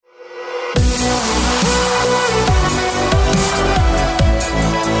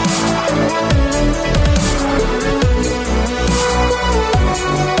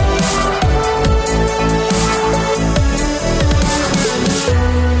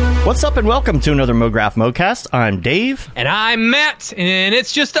What's up and welcome to another Mograph Mocast. I'm Dave. And I'm Matt, and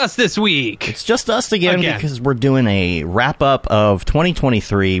it's just us this week. It's just us again because we're doing a wrap-up of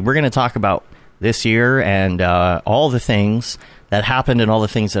 2023. We're going to talk about this year and all the things that happened and all the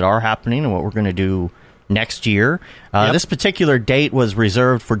things that are happening and what we're going to do next year. This particular date was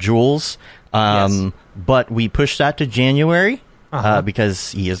reserved for Jules, but we pushed that to January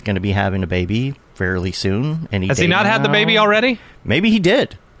because he is going to be having a baby fairly soon. Has he not had the baby already? Maybe he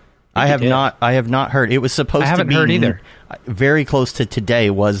did. I have not heard. It was supposed to be. I haven't heard either. Very close to today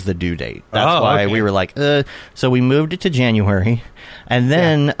was the due date. That's why we were like, so we moved it to January, and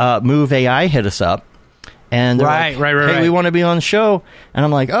then Move AI hit us up, and they're like, hey, we want to be on the show, and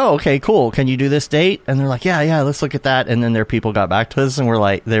I'm like, oh, okay, cool. Can you do this date? And they're like, yeah, let's look at that. And then their people got back to us, and we're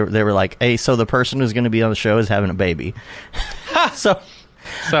like, they were like, hey, so the person who's going to be on the show is having a baby, So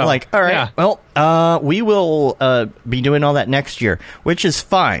I'm like, all right, well, we will be doing all that next year, which is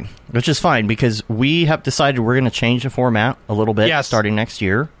fine because we have decided we're going to change the format a little bit starting next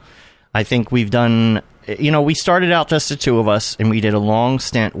year. I think we've done, we started out just the two of us, and we did a long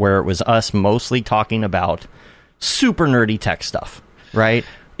stint where it was us mostly talking about super nerdy tech stuff, right?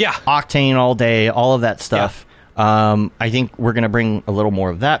 Yeah. Octane all day, all of that stuff. Yeah. I think we're going to bring a little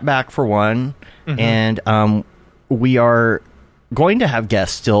more of that back for one, and we are going to have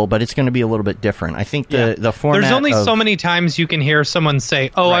guests still, but it's going to be a little bit different. I think the format. There's only so many times you can hear someone say,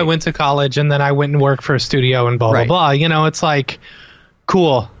 I went to college and then I went and worked for a studio and blah, blah, blah. It's like,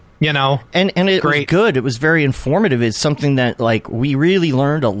 cool, And it was good. It was very informative. It's something that, we really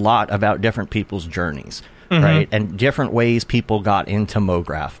learned a lot about different people's journeys, right? And different ways people got into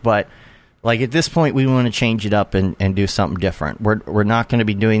Mograph. But, at this point, we want to change it up and do something different. We're not going to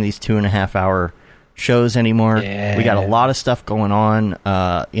be doing these 2.5-hour shows anymore. We got a lot of stuff going on,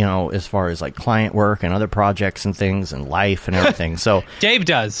 as far as client work and other projects and things and life and everything. So Dave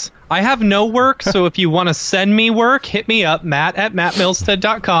does. I have no work, so if you want to send me work, hit me up,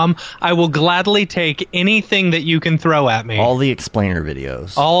 matt@mattmilstead.com. I will gladly take anything that you can throw at me. All the explainer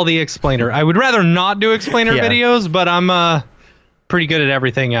videos. I would rather not do explainer videos, but I'm pretty good at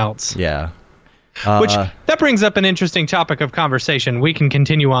everything else. Yeah. Which, that brings up an interesting topic of conversation. We can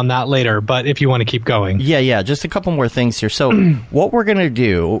continue on that later, but if you want to keep going. Yeah, just a couple more things here. So what we're going to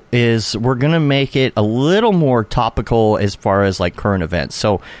do is we're going to make it a little more topical as far as current events.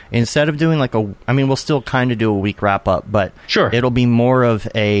 So instead of doing we'll still kind of do a week wrap-up, but it'll be more of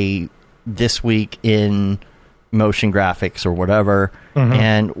a this week in motion graphics or whatever,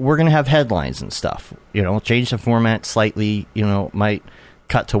 and we're going to have headlines and stuff. Change the format slightly, might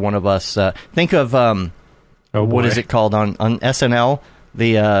cut to one of us. Think of what is it called on SNL?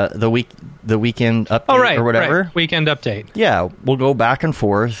 The weekend update or whatever. Right. Weekend update. Yeah, we'll go back and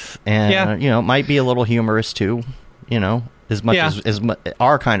forth, and it might be a little humorous too. As much as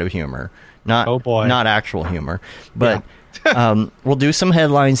our kind of humor, not actual humor, but. We'll do some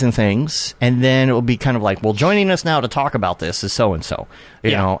headlines and things, and then it'll be kind of joining us now to talk about this is so and so,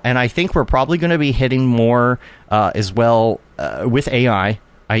 you know. And I think we're probably going to be hitting more as well with AI.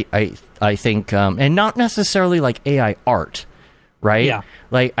 I think, and not necessarily AI art, right? Yeah.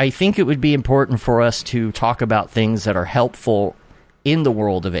 I think it would be important for us to talk about things that are helpful in the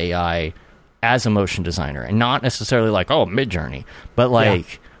world of AI as a motion designer, and not necessarily Midjourney, but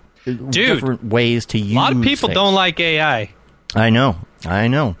different ways to use. A lot of people don't like AI. I know.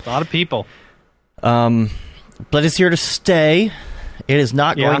 A lot of people. But it's here to stay. It is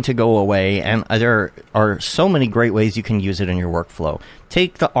not going to go away, and there are so many great ways you can use it in your workflow.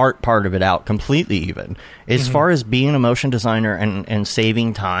 Take the art part of it out completely, even. As far as being a motion designer and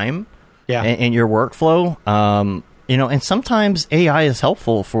saving time in your workflow, and sometimes AI is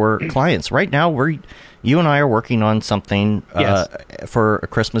helpful for clients. Right now, you and I are working on something for a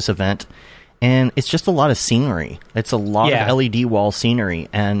Christmas event, and it's just a lot of scenery. It's a lot of LED wall scenery,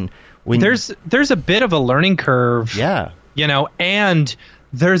 and there's a bit of a learning curve. Yeah, and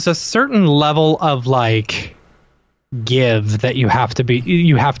there's a certain level of give that you have to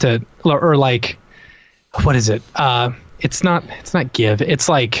what is it? It's not give. It's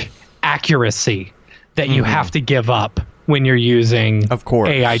accuracy that you have to give up when you're using, of course,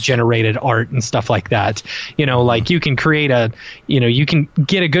 AI generated art and stuff like that. You can create you can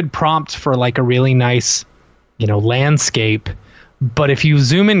get a good prompt for a really nice, landscape, but if you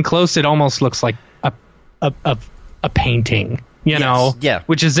zoom in close, it almost looks like a painting,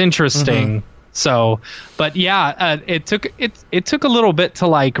 which is interesting. So, but it took a little bit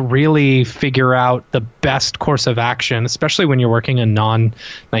to really figure out the best course of action, especially when you're working in non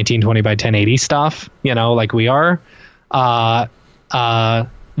 1920 by 1080 stuff, like we are. The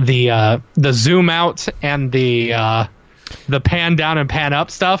zoom out and the pan down and pan up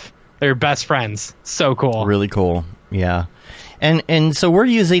stuff They're your best friends. So cool. Really cool. Yeah. And so we're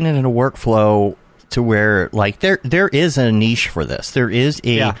using it in a workflow to where, like, there is a niche for this. There is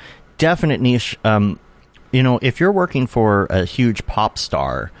a definite niche. If you're working for a huge pop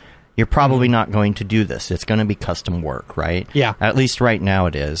star, you're probably not going to do this. It's going to be custom work, right? Yeah. At least right now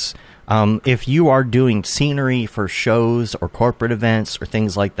it is. If you are doing scenery for shows or corporate events or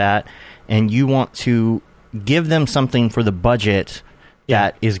things like that, and you want to give them something for the budget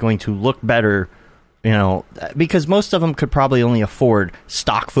that is going to look better, because most of them could probably only afford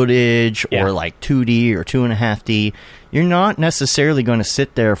stock footage or like 2D or 2.5D. You're not necessarily going to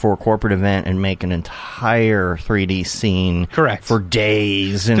sit there for a corporate event and make an entire 3D scene for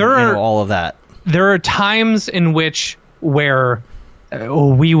days and all of that. There are times in where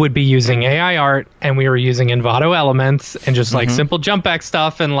we would be using AI art and we were using Envato elements and just like simple jump back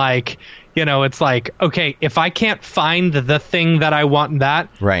stuff and like, it's like, okay, if I can't find the thing that I want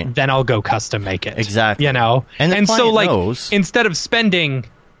then I'll go custom make it. Exactly. And so like instead of spending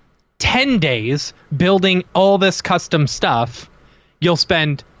 10 days building all this custom stuff, you'll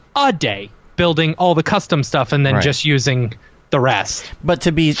spend a day building all the custom stuff and then just using the rest. But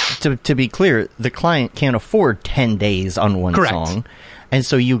to be clear, the client can't afford 10 days on one song. And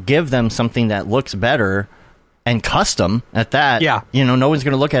so you give them something that looks better and custom at that. Yeah. No one's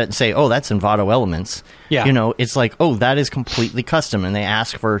going to look at it and say, oh, that's Envato elements. Yeah. It's like, oh, that is completely custom. And they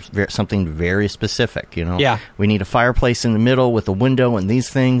ask for something very specific, Yeah. We need a fireplace in the middle with a window and these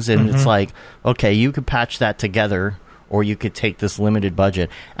things. And it's like, okay, you could patch that together, or you could take this limited budget.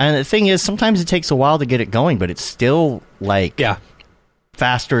 And the thing is, sometimes it takes a while to get it going, but it's still like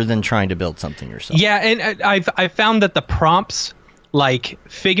faster than trying to build something yourself. Yeah, and I've found that the prompts, like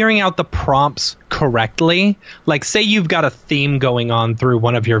figuring out the prompts correctly, like say you've got a theme going on through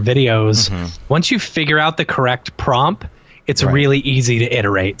one of your videos, once you figure out the correct prompt, it's really easy to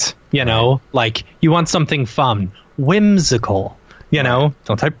iterate, like you want something fun, whimsical,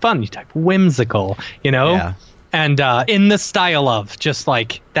 don't type fun, you type whimsical, and in the style of, just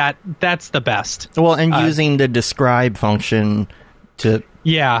like that's the best. Well, and using the describe function to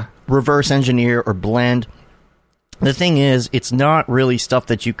reverse engineer or blend. The thing is, it's not really stuff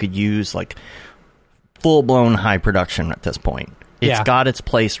that you could use like full-blown high production at this point. It's got its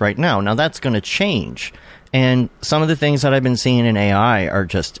place right now. Now, that's going to change. And some of the things that I've been seeing in AI are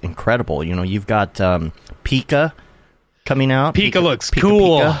just incredible. You've got Pika coming out. Pika looks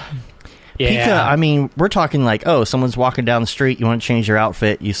cool. Pika, I mean, we're talking like, oh, someone's walking down the street, you want to change your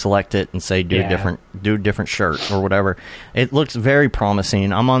outfit, you select it and say do a different shirt or whatever. It looks very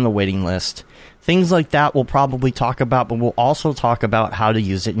promising. I'm on the waiting list. Things like that we'll probably talk about, but we'll also talk about how to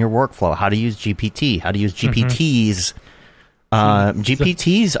use it in your workflow, how to use GPT, how to use GPTs.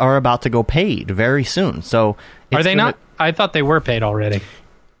 GPTs are about to go paid very soon. So are they not? I thought they were paid already.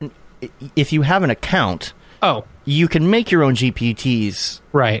 If you have an account, you can make your own GPTs,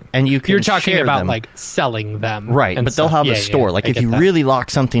 right? And you can. You're talking share about them. Like selling them, right? But they'll have a store. Like if you really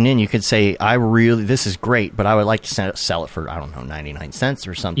lock something in, you could say, this is great, but I would like to sell it for 99 cents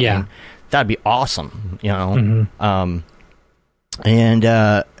or something. Yeah. That'd be awesome, and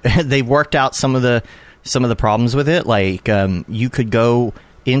they've worked out some of the problems with it. Like you could go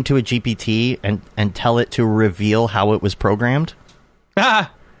into a GPT and tell it to reveal how it was programmed.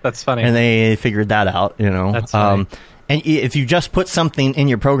 That's funny. And they figured that out, That's funny. And if you just put something in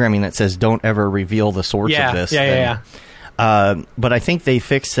your programming that says "Don't ever reveal the source of this," but I think they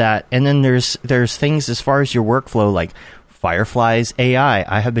fixed that. And then there's things as far as your workflow, like Firefly's AI.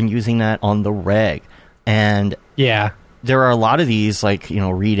 I have been using that on the reg, and there are a lot of these like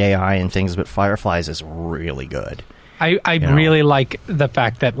Read AI and things, but Firefly's is really good. I really like the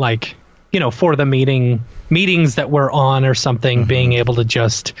fact that like for the meetings that we're on or something, being able to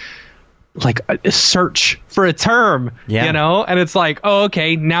just like search for a term, and it's like, oh,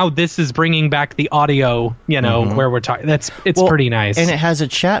 okay, now this is bringing back the audio, where we're talking. It's pretty nice, and it has a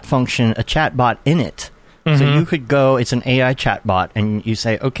chat function, a chat bot in it. So you could go, it's an AI chatbot, and you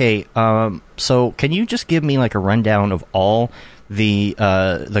say, okay, so can you just give me like a rundown of all the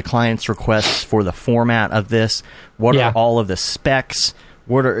client's requests for the format of this? What are all of the specs?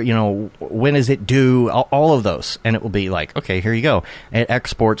 What are, when is it due? All of those. And it will be like, okay, here you go. It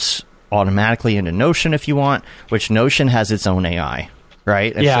exports automatically into Notion if you want, which Notion has its own AI,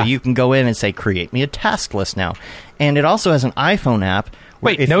 right? And so you can go in and say, create me a task list now. And it also has an iPhone app.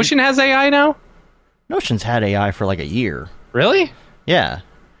 Wait, Notion has AI now? Notion's had AI for like a year. Really? Yeah.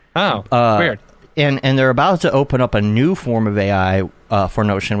 Oh, weird. And they're about to open up a new form of AI for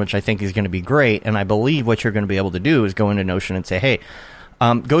Notion, which I think is going to be great. And I believe what you're going to be able to do is go into Notion and say, hey,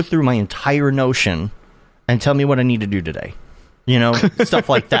 go through my entire Notion and tell me what I need to do today. stuff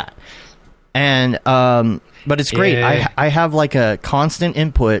like that. And but it's great. Yeah. I have like a constant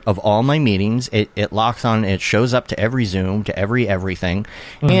input of all my meetings. It locks on. It shows up to every Zoom, to everything.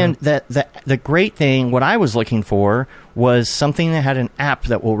 And the great thing, what I was looking for was something that had an app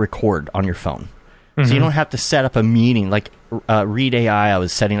that will record on your phone. So you don't have to set up a meeting like Read AI. I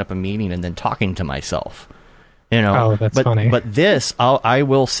was setting up a meeting and then talking to myself. Oh, that's funny. But this, I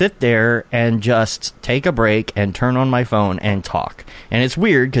will sit there and just take a break and turn on my phone and talk. And it's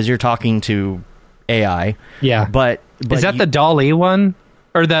weird because you're talking to AI. Yeah. But is that the DALL-E one?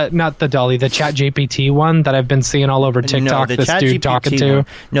 Or not the DALL-E, the ChatGPT one that I've been seeing all over TikTok, no, this dude talking to? One.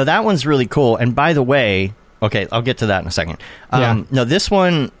 No, that one's really cool. And by the way, okay, I'll get to that in a second. No,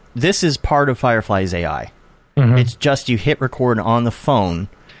 this is part of Firefly's AI. It's just you hit record on the phone.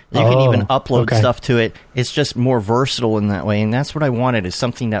 You can even upload stuff to it. It's just more versatile in that way. And that's what I wanted, is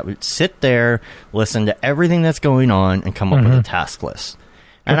something that would sit there, listen to everything that's going on, and come up with a task list.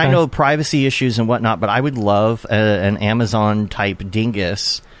 And I know privacy issues and whatnot, but I would love an Amazon-type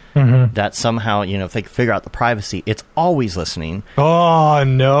dingus that somehow, if they could figure out the privacy, it's always listening. Oh,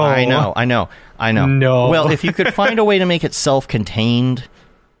 no. I know. No. Well, if you could find a way to make it self-contained,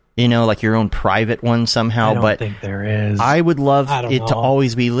 like your own private one somehow. I don't think there is. I would love it to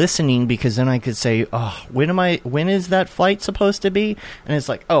always be listening, because then I could say, when is that flight supposed to be? And it's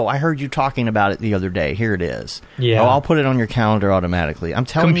like, I heard you talking about it the other day. Here it is. Yeah. I'll put it on your calendar automatically. I'm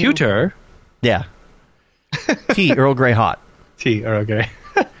telling you. Computer? Yeah. Tea, Earl Grey hot. Tea, Earl Grey.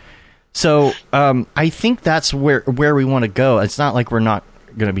 So I think that's where we want to go. It's not like we're not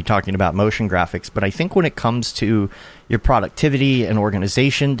going to be talking about motion graphics, but I think when it comes to your productivity and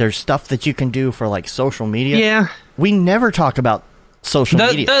organization, there's stuff that you can do for like social media. Yeah. We never talk about social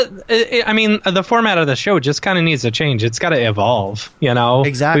media. The format of the show just kind of needs to change. It's got to evolve,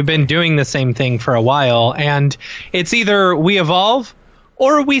 Exactly. We've been doing the same thing for a while, and it's either we evolve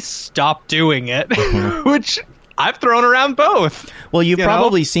or we stop doing it, which I've thrown around both. Well, you've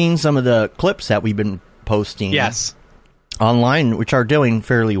probably seen some of the clips that we've been posting. Yes. Online, which are doing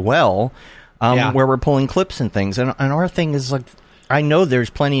fairly well, where we're pulling clips and things. And our thing is, like, I know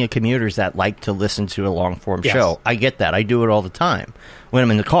there's plenty of commuters that like to listen to a long-form show. I get that. I do it all the time when I'm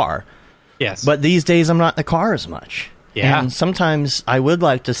in the car. Yes. But these days, I'm not in the car as much. Yeah. And sometimes I would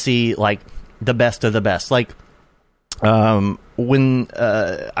like to see, like, the best of the best. Like, when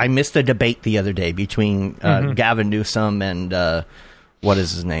I missed a debate the other day between Gavin Newsom and, what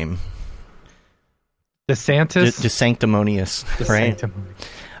is his name? DeSantis? DeSanctimonious, right?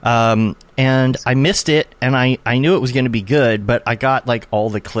 And I missed it, and I knew it was going to be good, but I got like all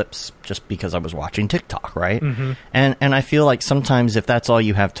the clips just because I was watching TikTok, right? And I feel like sometimes if that's all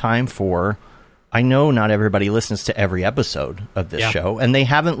you have time for, I know not everybody listens to every episode of this show, and they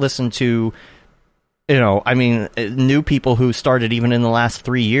haven't listened to, new people who started even in the last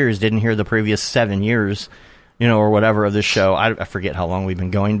 3 years didn't hear the previous 7 years, or whatever of this show. I forget how long we've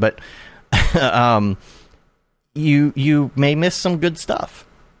been going, but you may miss some good stuff.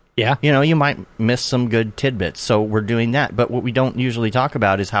 Yeah. You might miss some good tidbits. So we're doing that. But what we don't usually talk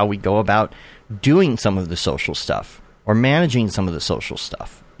about is how we go about doing some of the social stuff or managing some of the social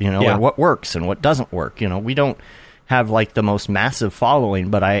stuff, and what works and what doesn't work. We don't have like the most massive following,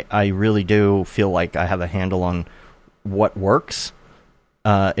 but I really do feel like I have a handle on what works.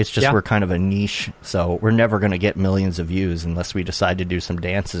 It's just we're kind of a niche, so we're never going to get millions of views unless we decide to do some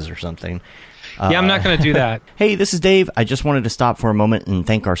dances or something. I'm not going to do that. Hey, this is Dave. I just wanted to stop for a moment and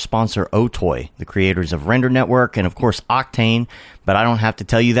thank our sponsor, Otoy, the creators of Render Network and, of course, Octane. But I don't have to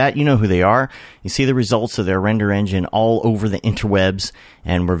tell you that. You know who they are. You see the results of their render engine all over the interwebs,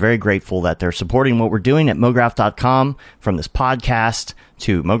 and we're very grateful that they're supporting what we're doing at Mograph.com, from this podcast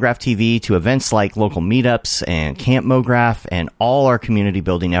to Mograph TV to events like local meetups and Camp Mograph and all our community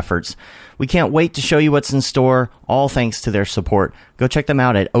building efforts. We can't wait to show you what's in store, all thanks to their support. Go check them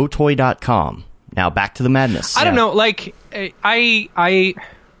out at otoy.com. Now back to the madness. I don't know, like, I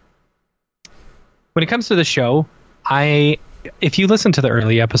when it comes to the show, if you listen to the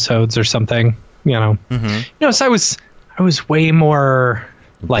early episodes or something, so I was way more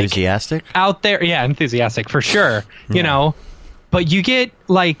like enthusiastic out there. Yeah, enthusiastic for sure. But you get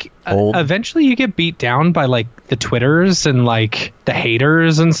like eventually you get beat down by like the Twitters and like the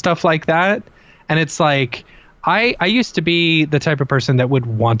haters and stuff like that. And it's like, I used to be the type of person that would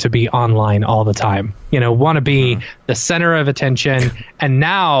want to be online all the time, want to be the center of attention. And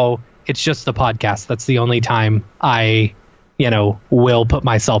now it's just the podcast. That's the only time I, will put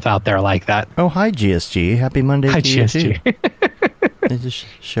myself out there like that. Oh, hi, GSG. Happy Monday, hi, GSG. They just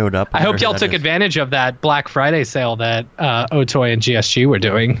showed up. I hope y'all took advantage of that Black Friday sale that Otoy and GSG were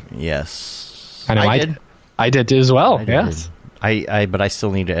doing. Yes. I know I did as well. Yes. But I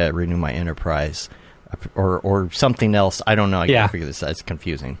still need to renew my enterprise or something else. I don't know. I can't figure this out. It's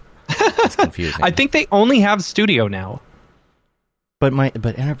confusing. It's confusing. I think they only have Studio now. But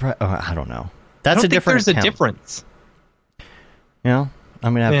enterprise. I don't know. That's a different. There's a difference. Yeah,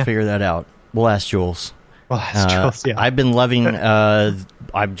 I'm gonna have to figure that out. We'll ask Jules. Jules. Yeah. I've been loving. I've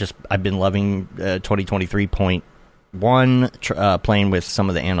been loving 2023.1. Playing with some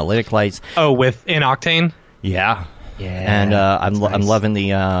of the analytic lights. Oh, in Octane. Yeah. Yeah. And I'm loving the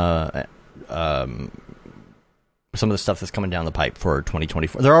some of the stuff that's coming down the pipe for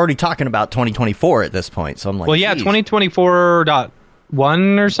 2024. They're already talking about 2024 at this point, so I'm like,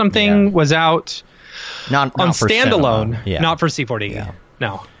 2024.1 or something was out not on standalone, not for C4D. Yeah.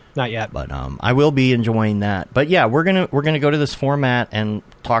 No, not yet. But I will be enjoying that. But yeah, we're gonna go to this format and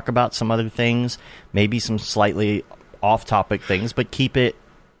talk about some other things, maybe some slightly off-topic things, but keep it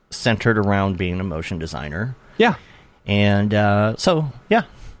centered around being a motion designer. Yeah. And so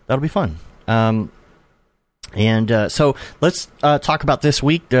that'll be fun. So let's talk about this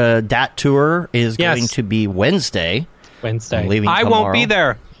week. The DAT tour is going to be Wednesday. I won't be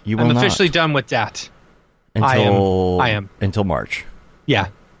there. I'm officially done with DAT. I am. Until March. Yeah.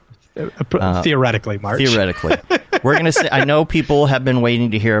 Theoretically, March. Theoretically. We're going to say, I know people have been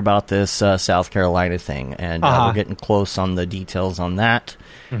waiting to hear about this South Carolina thing, and we're getting close on the details on that.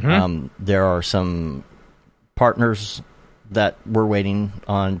 Mm-hmm. There are some partners that we're waiting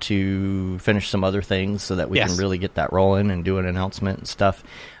on to finish some other things so that we can really get that rolling and do an announcement and stuff.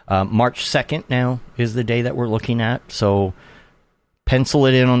 March 2nd now is the day that we're looking at, so pencil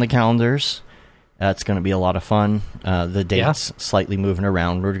it in on the calendars. That's going to be a lot of fun. The date's slightly moving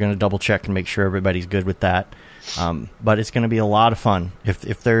around. We're going to double check and make sure everybody's good with that. But it's going to be a lot of fun.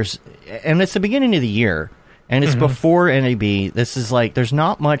 If there's, and it's the beginning of the year, and it's before NAB. This is like, there's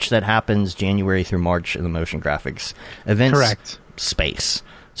not much that happens January through March in the motion graphics events space.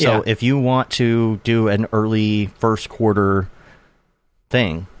 So if you want to do an early first quarter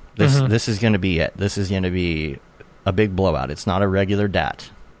thing, this is going to be it. This is going to be a big blowout. It's not a regular DAT.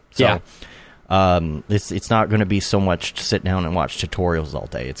 So it's not going to be so much to sit down and watch tutorials all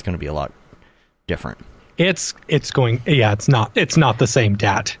day. It's going to be a lot different. It's not the same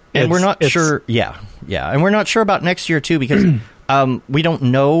DAT. And we're not sure. Yeah. And we're not sure about next year too, because we don't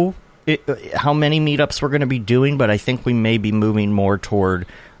know how many meetups we're going to be doing, but I think we may be moving more toward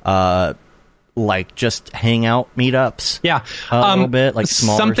like just hangout meetups. Yeah. A little bit, like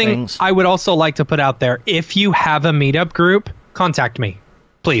smaller things. I would also like to put out there, if you have a meetup group, contact me,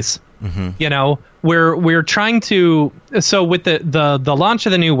 please. Mm-hmm. You know, we're trying to, so with the launch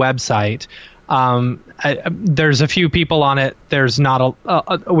of the new website, there's a few people on it. There's not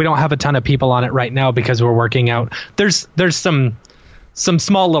we don't have a ton of people on it right now because we're working out. There's some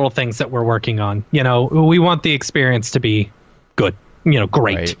small little things that we're working on. You know, we want the experience to be good,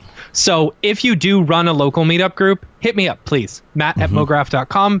 great. Right. So if you do run a local meetup group, hit me up, please. Matt at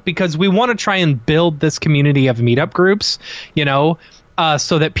mograph.com, because we want to try and build this community of meetup groups,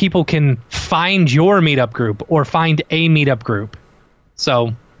 so that people can find your meetup group or find a meetup group.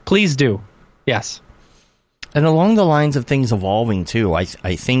 So please do. Yes. And along the lines of things evolving too, I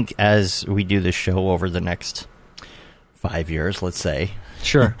think as we do this show over the next 5 years, let's say.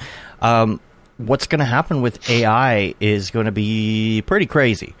 Sure. What's going to happen with AI is going to be pretty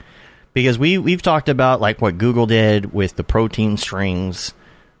crazy. Because we've talked about like what Google did with the protein strings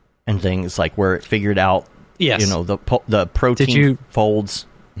and things, like where it figured out the protein folds.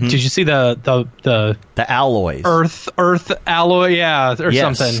 Did you see the alloys? Earth alloy,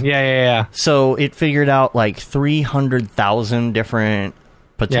 something. Yeah. So it figured out like 300,000 different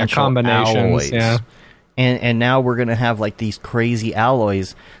potential combinations. Alloys. Yeah. And now we're going to have like these crazy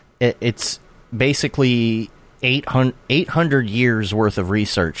alloys. It's basically 800 years worth of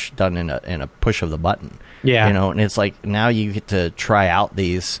research done in a push of the button. Yeah. And it's like now you get to try out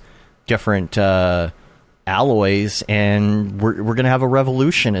these different alloys, and we're going to have a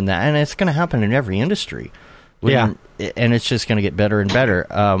revolution in that, and it's going to happen in every industry. And it's just going to get better and better.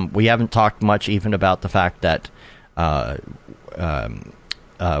 We haven't talked much even about the fact that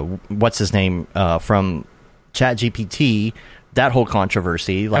what's his name from ChatGPT, that whole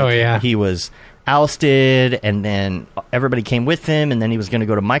controversy, he was ousted, and then everybody came with him, and then he was going to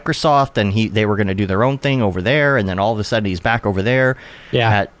go to Microsoft, and they were going to do their own thing over there, and then all of a sudden he's back over there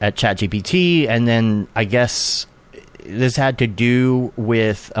at ChatGPT, and then I guess this had to do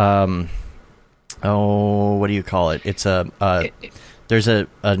with what do you call it? It's there's a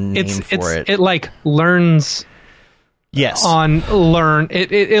name for it. It like learns. Yes.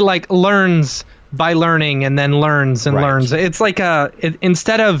 It like learns by learning, and then learns and learns. It's like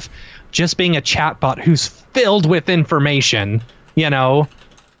instead of just being a chatbot who's filled with information,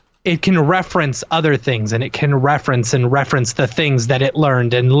 it can reference other things, and it can reference the things that it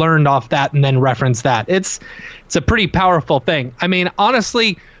learned off that, and then reference that. It's a pretty powerful thing. I mean,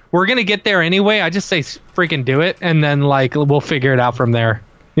 honestly, we're going to get there anyway. I just say freaking do it, and then we'll figure it out from there,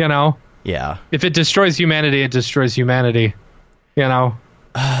 Yeah. If it destroys humanity, it destroys humanity,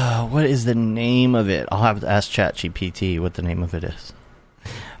 What is the name of it? I'll have to ask ChatGPT what the name of it is.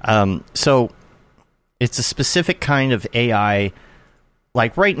 So it's a specific kind of AI.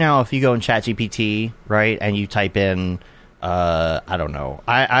 Like right now, if you go in ChatGPT, right, and you type in, I don't know,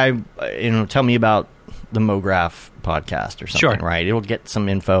 tell me about the Mograph podcast or something, sure. right? It'll get some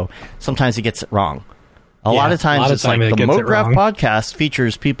info. Sometimes it gets it wrong. A lot of times it's like the Mograph podcast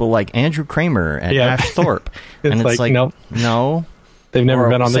features people like Andrew Kramer and Ash Thorpe. And it's like nope. No. They've never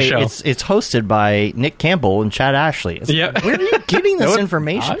been on the show. It's hosted by Nick Campbell and Chad Ashley. Like, where are you getting this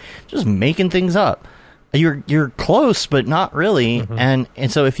information? Just making things up. You're close, but not really. Mm-hmm.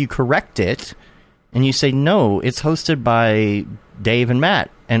 And so if you correct it and you say, no, it's hosted by Dave and Matt,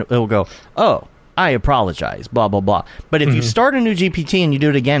 and it'll go, oh, I apologize, blah, blah, blah. But if you start a new GPT and you do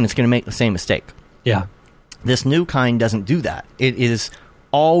it again, it's going to make the same mistake. Yeah. This new kind doesn't do that. It is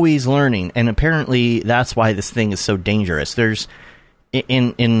always learning, and apparently that's why this thing is so dangerous. There's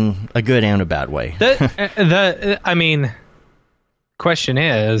in a good and a bad way. Question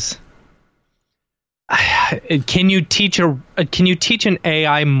is, can you teach an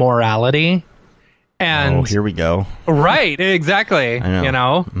AI morality? And here we go. Right, exactly. I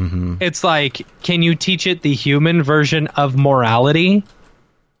know. Mm-hmm. It's like, can you teach it the human version of morality?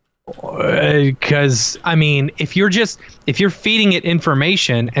 Because if you're feeding it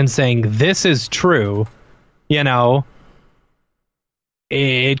information and saying this is true,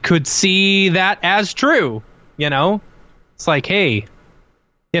 it could see that as true. It's like, hey,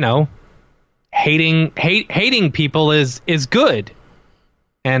 hating people is good,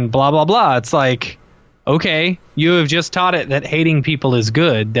 and blah blah blah. It's like, okay, you have just taught it that hating people is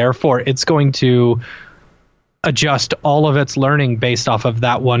good, therefore it's going to adjust all of its learning based off of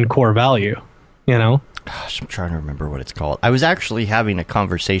that one core value. Gosh, I'm trying to remember what it's called. I was actually having a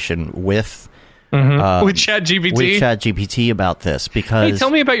conversation with ChatGPT? With ChatGPT about this, because... Hey,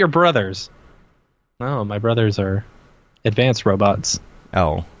 tell me about your brothers. Oh, my brothers are advanced robots.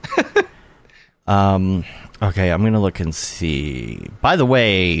 Oh. Okay, I'm going to look and see. By the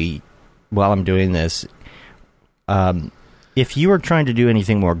way, while I'm doing this, if you are trying to do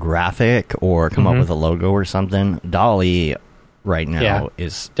anything more graphic or come up with a logo or something, DALL-E right now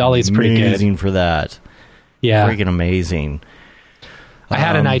is DALL-E's pretty amazing for that. Yeah. Freaking amazing. I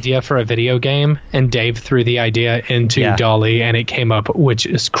had an idea for a video game, and Dave threw the idea into DALL-E, and it came up, which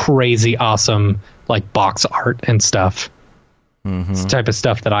is crazy awesome, like box art and stuff. Mm-hmm. It's the type of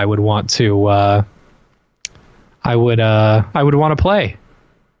stuff that I would want to, I would want to play.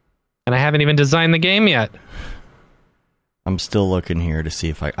 And I haven't even designed the game yet. I'm still looking here to see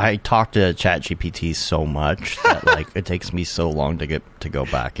if I talk to ChatGPT so much that it takes me so long to go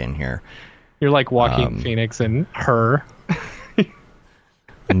back in here. You're like Joaquin Phoenix and Her.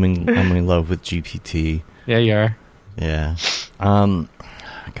 I'm in love with GPT. Yeah, you are. Yeah.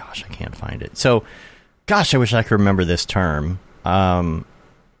 Gosh, I can't find it. So, gosh, I wish I could remember this term. I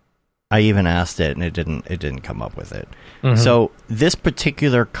even asked it, and it didn't come up with it. Mm-hmm. So this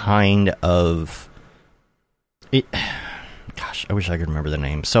particular kind of gosh, I wish I could remember the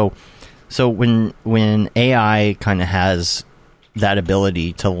name. So when AI kind of has that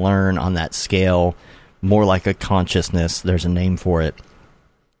ability to learn on that scale, more like a consciousness, there's a name for it.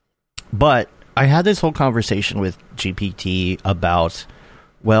 But I had this whole conversation with GPT about,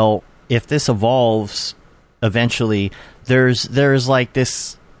 well, if this evolves eventually, there's like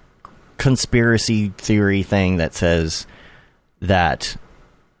this conspiracy theory thing that says that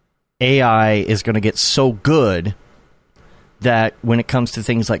AI is going to get so good that when it comes to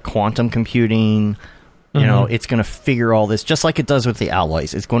things like quantum computing, you know, it's going to figure all this, just like it does with the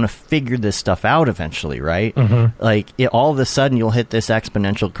alloys. It's going to figure this stuff out eventually, right? Like, all of a sudden, you'll hit this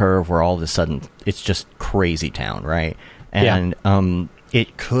exponential curve where all of a sudden, it's just crazy town, right? And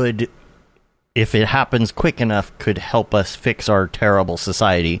it could, if it happens quick enough, could help us fix our terrible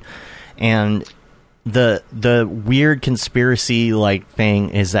society. And the weird conspiracy-like thing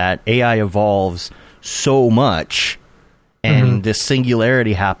is that AI evolves so much, and this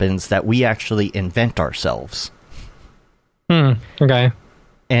singularity happens that we actually invent ourselves. Okay.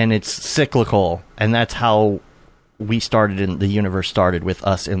 And it's cyclical, and that's how we started in the universe started with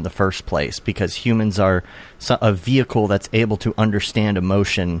us in the first place, because humans are a vehicle that's able to understand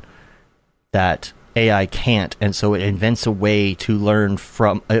emotion that AI can't, and so it invents a way to learn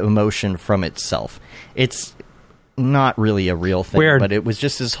from emotion from itself. It's not really a real thing, Weird. But it was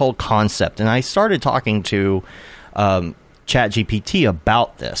just this whole concept. And I started talking to ChatGPT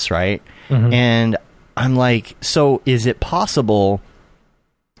about this, right? Mm-hmm. And I'm like, so is it possible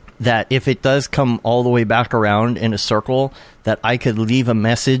that if it does come all the way back around in a circle, that I could leave a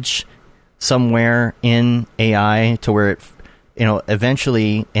message somewhere in AI to where it,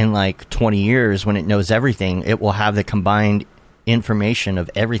 eventually in like 20 years when it knows everything, it will have the combined information of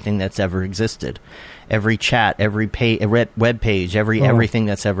everything that's ever existed, every chat, every web page, everything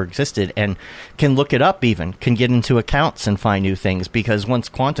that's ever existed, and can look it up, even can get into accounts and find new things, because once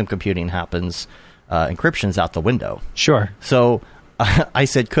quantum computing happens, encryption's out the window. Sure. So I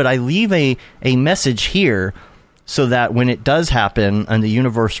said, could I leave a message here so that when it does happen and the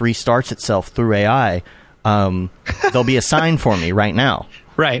universe restarts itself through AI, there'll be a sign for me right now.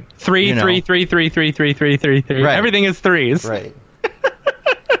 Right. 3, 3, 3, 3, 3, 3, 3, 3, 3. Right. Everything is threes. Right.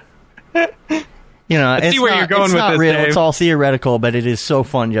 I see where you're going with this, real. Dave. It's all theoretical, but it is so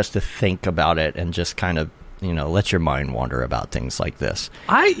fun just to think about it and just kind of, let your mind wander about things like this.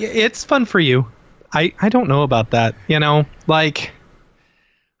 It's fun for you. I don't know about that.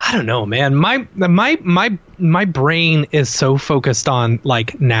 I don't know, man. My brain is so focused on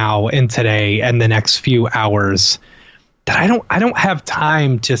like now and today and the next few hours that I don't have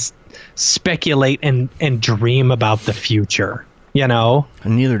time to speculate and dream about the future. And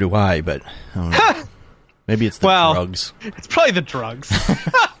neither do I, but I don't know. Maybe it's the drugs. It's probably the drugs.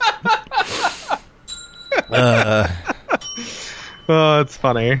 Oh, it's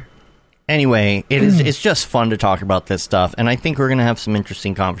funny. Anyway, it's just fun to talk about this stuff, and I think we're going to have some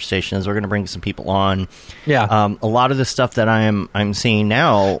interesting conversations. We're going to bring some people on. Yeah. A lot of the stuff that I'm seeing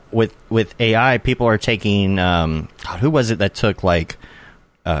now with AI, people are taking who was it that took like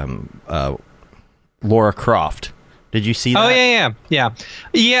Laura Croft? Did you see that? Oh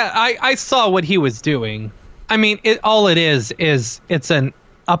yeah. I saw what he was doing. I mean, it is it's an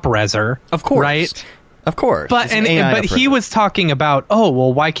upreser, of course, right? Of course. But he was talking about,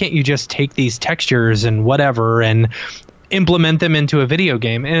 why can't you just take these textures and whatever and implement them into a video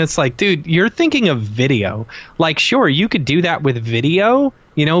game? And it's like, dude, you're thinking of video. Like, sure, you could do that with video,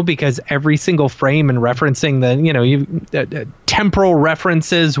 because every single frame and referencing the, temporal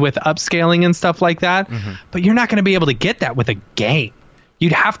references with upscaling and stuff like that. Mm-hmm. But you're not going to be able to get that with a game.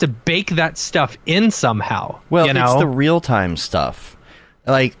 You'd have to bake that stuff in somehow. Well, it's the real-time stuff.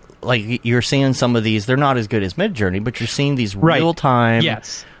 Like you're seeing some of these, they're not as good as Midjourney, but you're seeing these real-time.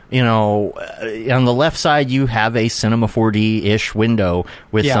 Yes. On the left side, you have a Cinema 4D-ish window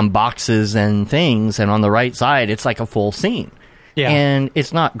with some boxes and things, and on the right side, it's like a full scene. Yeah. And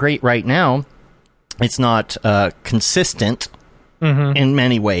it's not great right now. It's not consistent in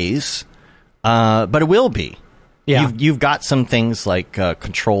many ways, but it will be. Yeah. You've got some things like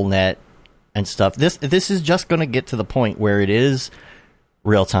ControlNet and stuff. This is just going to get to the point where it is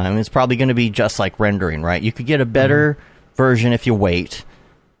real time. It's probably going to be just like rendering, right? You could get a better version if you wait,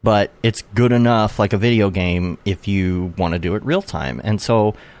 but it's good enough, like a video game, if you want to do it real time. And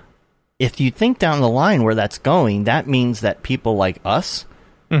so if you think down the line where that's going, that means that people like us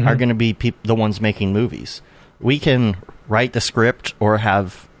are going to be the ones making movies. We can write the script or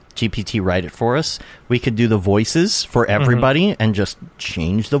have GPT write it for us. We could do the voices for everybody and just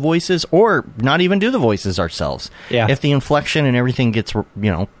change the voices, or not even do the voices ourselves. Yeah. If the inflection and everything gets,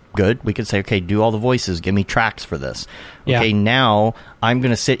 good, we could say, okay, do all the voices. Give me tracks for this. Okay, now I'm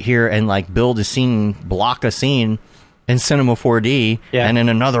going to sit here and like build a scene, block a scene in Cinema 4D, and in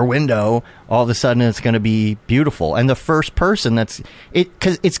another window, all of a sudden it's going to be beautiful. And the first person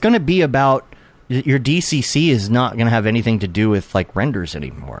because it's going to be about, your DCC is not going to have anything to do with like renders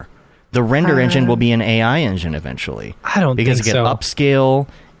anymore. The render engine will be an AI engine eventually. I don't think so. Because it can upscale.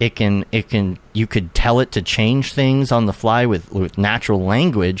 You could tell it to change things on the fly with natural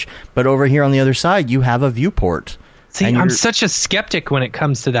language. But over here on the other side, you have a viewport. See, I'm such a skeptic when it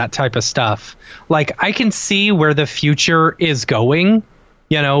comes to that type of stuff. Like, I can see where the future is going,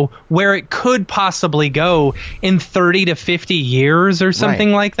 where it could possibly go in 30 to 50 years or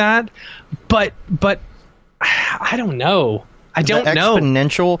something like that. But I don't know. I don't know.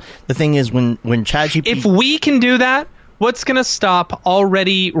 Exponential. The thing is, when ChatGPT, if we can do that, what's going to stop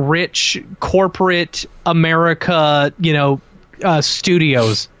already rich corporate America,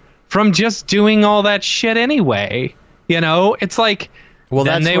 studios from just doing all that shit anyway? It's like,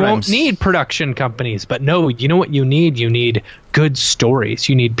 then they won't need production companies. But no, you know what you need? You need good stories.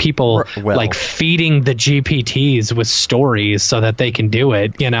 You need people like feeding the GPTs with stories so that they can do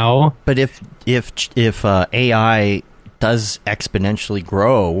it, But if AI does exponentially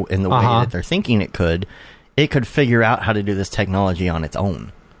grow in the way that they're thinking it could figure out how to do this technology on its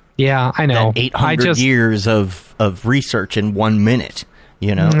own. Yeah, I know. That 800 years of research in 1 minute,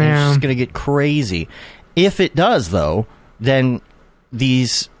 you know? Yeah. It's just going to get crazy. If it does, though, then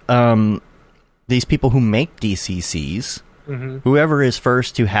these people who make DCCs, whoever is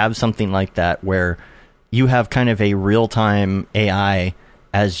first to have something like that where you have kind of a real-time AI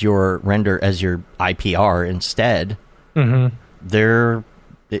as your IPR instead,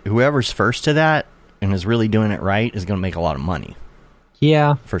 whoever's first to that and is really doing it right is going to make a lot of money.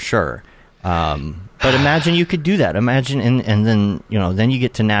 Yeah. For sure. But imagine you could do that. Imagine, and then, you know, then you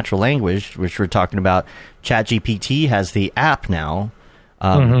get to natural language, which we're talking about. ChatGPT has the app now.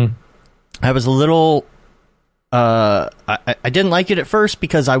 I was a little... I didn't like it at first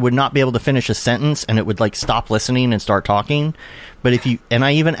because I would not be able to finish a sentence and it would like stop listening and start talking. But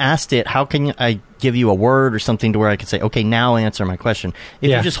I even asked it, how can I give you a word or something to where I could say, okay, now answer my question. If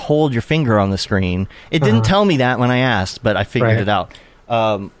you just hold your finger on the screen, it didn't tell me that when I asked, but I figured it out.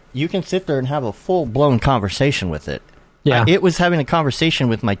 You can sit there and have a full-blown conversation with it. Yeah. It was having a conversation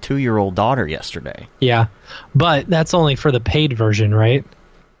with my 2-year-old daughter yesterday. Yeah. But that's only for the paid version, right?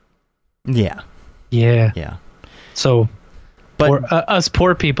 Yeah. Yeah. Yeah. So, but us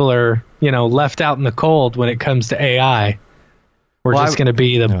poor people are, you know, left out in the cold when it comes to AI. We're just going to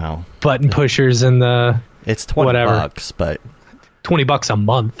be the button pushers and it's $20, but $20 a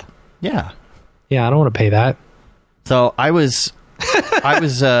month. Yeah. Yeah, I don't want to pay that. So I was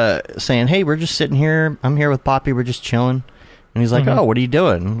saying, hey, we're just sitting here. I'm here with Poppy. We're just chilling. And he's like, oh, what are you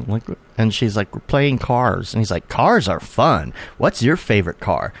doing? Like, and she's like, we're playing cars. And he's like, cars are fun. What's your favorite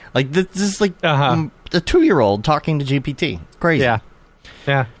car? Like, this is like a 2-year-old talking to GPT. Crazy. Yeah.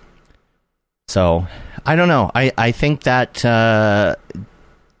 Yeah. So, I don't know. I think that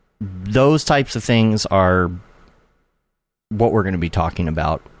those types of things are what we're going to be talking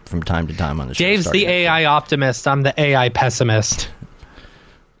about from time to time on the show. Dave's the AI optimist. I'm the AI pessimist.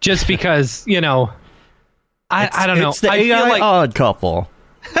 Just because, you know, I don't know. It's the AI like, odd couple.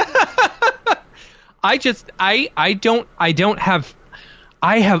 I don't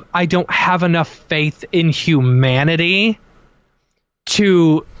have enough faith in humanity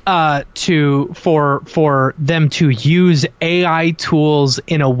for them to use AI tools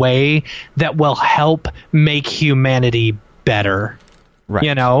in a way that will help make humanity better. Right.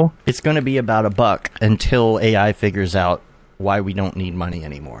 You know? It's going to be about $1 until AI figures out why we don't need money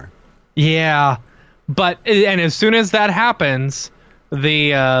anymore. Yeah. And as soon as that happens,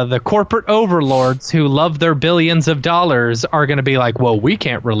 the corporate overlords who love their billions of dollars are going to be like, well, we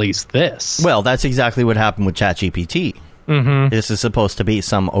can't release this. Well, that's exactly what happened with ChatGPT. This is supposed to be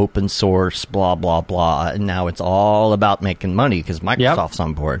some open source, blah, blah, blah. And now it's all about making money because Microsoft's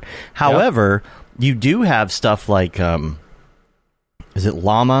on board. However, you do have stuff like... is it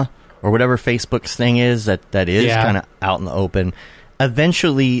Llama or whatever Facebook's thing is that is kind of out in the open?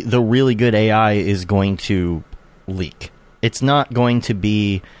 Eventually, the really good AI is going to leak. It's not going to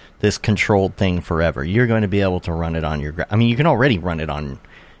be this controlled thing forever. You're going to be able to run it on your... I mean, you can already run it on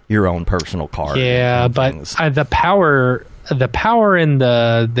your own personal card. Yeah, but the power in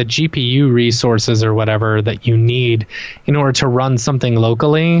the GPU resources or whatever that you need in order to run something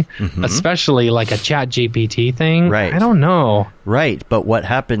locally, especially like a ChatGPT thing, right. I don't know. Right, but what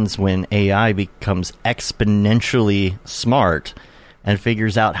happens when AI becomes exponentially smart and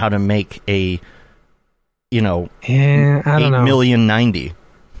figures out how to make a, you know, 8,090,090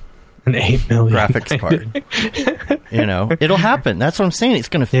 an 8 million graphics card. You know, it'll happen. That's what I'm saying. It's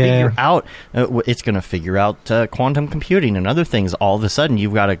going to figure out. It's going to figure out quantum computing and other things. All of a sudden,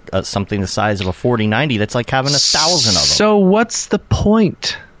 you've got something the size of a 4090 that's like having 1,000 of them. So what's the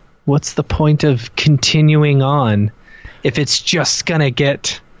point? What's the point of continuing on if it's just going to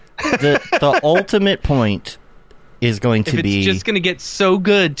get the ultimate point is going to be... If it's just going to get so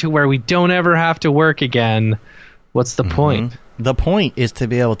good to where we don't ever have to work again, what's the point? The point is to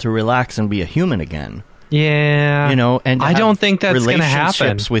be able to relax and be a human again. Yeah. You know, and I don't think that's going to happen.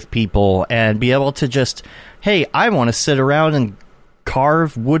 Relationships with people and be able to just, hey, I want to sit around and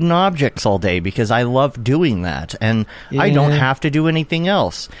carve wooden objects all day because I love doing that, and I don't have to do anything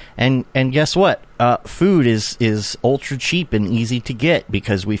else. And guess what? Food is ultra cheap and easy to get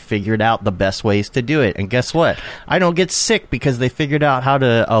because we figured out the best ways to do it. And guess what? I don't get sick because they figured out how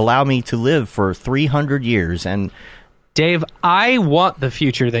to allow me to live for 300 years. And Dave, I want the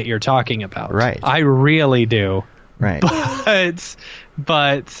future that you're talking about. Right. I really do. Right.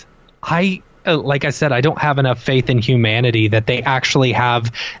 But I... like I said, I don't have enough faith in humanity that they actually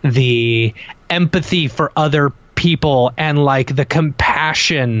have the empathy for other people and like the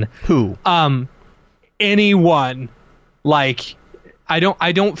compassion. Who? Anyone Like, I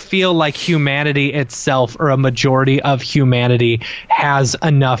don't feel like humanity itself, or a majority of humanity, has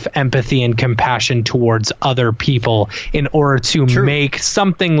enough empathy and compassion towards other people in order to make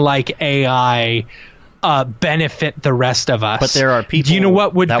something like AI benefit the rest of us. But there are people. Do you know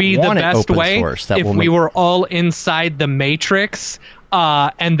what would be the best way? If we were all inside the Matrix,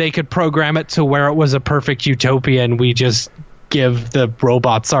 and they could program it to where it was a perfect utopia, and we just give the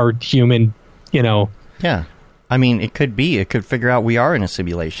robots our human, Yeah. I mean, it could be. It could figure out we are in a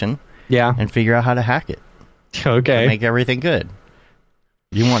simulation. Yeah. And figure out how to hack it. Okay. To make everything good.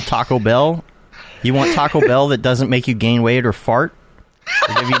 You want Taco Bell? You want Taco Bell that doesn't make you gain weight or fart?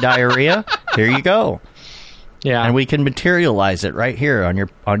 Or give you diarrhea? Here you go. Yeah. And we can materialize it right here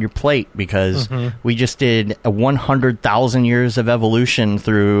on your plate, because we just did 100,000 years of evolution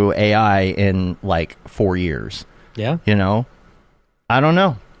through AI in like 4 years. Yeah. I don't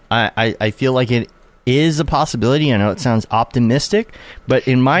know. I feel like it is a possibility. I know it sounds optimistic, but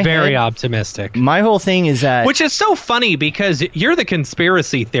in my very optimistic. My whole thing is that, which is so funny because you're the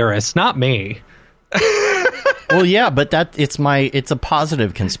conspiracy theorist, not me. Well, yeah, but it's a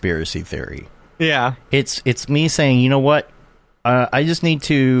positive conspiracy theory. Yeah, it's me saying, you know what, I just need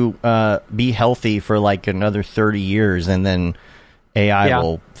to be healthy for like another 30 years, and then AI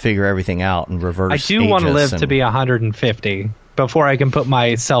will figure everything out and reverse. I do want to live to be 150 before I can put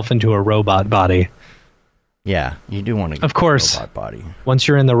myself into a robot body. Yeah, you do want to get of course, a robot body. Once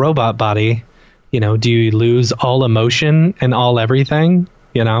you're in the robot body, do you lose all emotion and all everything?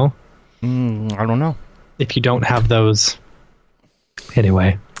 I don't know. If you don't have those.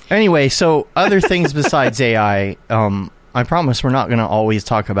 Anyway, so other things besides AI, I promise we're not going to always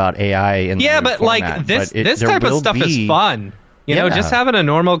talk about AI in but format, like this type of stuff is fun. Just having a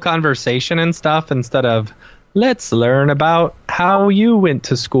normal conversation and stuff instead of, let's learn about how you went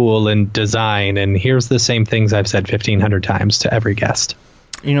to school in design, and here's the same things I've said 1,500 times to every guest.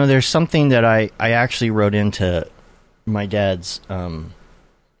 There's something that I actually wrote into my dad's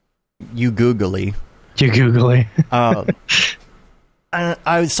You Googly.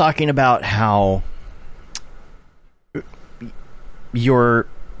 I was talking about how your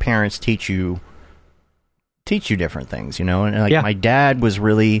parents teach you different things, and like my dad was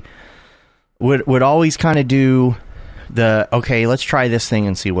really would always kind of do the, okay, let's try this thing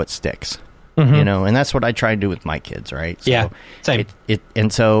and see what sticks, and that's what I try to do with my kids, right? So same.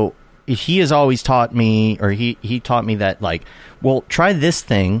 And so he has always taught me, or he taught me that, like, well, try this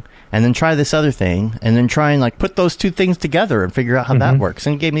thing and then try this other thing and then try and like put those two things together and figure out how that works.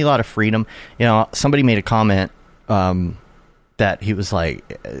 And it gave me a lot of freedom. Somebody made a comment that he was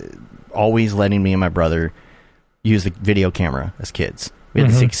like always letting me and my brother use the video camera as kids. We had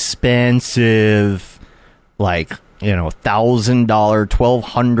this expensive, like, $1,000, $1,200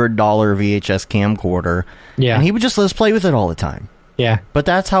 VHS camcorder. Yeah. And he would just let us play with it all the time. Yeah. But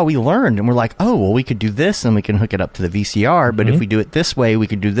that's how we learned. And we're like, oh, well, we could do this and we can hook it up to the VCR. But if we do it this way, we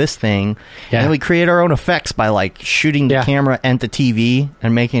could do this thing. Yeah. And then we create our own effects by like shooting the camera and the TV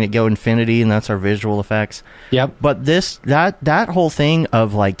and making it go infinity. And that's our visual effects. Yep. But that whole thing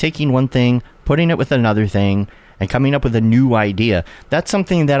of like taking one thing, putting it with another thing, and coming up with a new idea, that's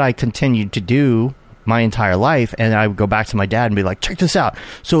something that I continued to do my entire life. And I would go back to my dad and be like, check this out.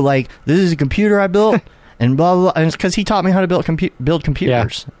 So like, this is a computer I built. And blah, blah, blah. And it's because he taught me how to build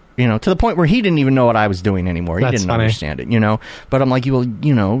computers, to the point where he didn't even know what I was doing anymore. He didn't understand it, But I'm like, well,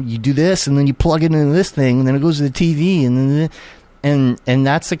 you do this, and then you plug it into this thing, and then it goes to the TV, and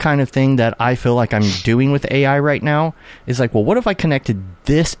that's the kind of thing that I feel like I'm doing with AI right now. Is like, well, what if I connected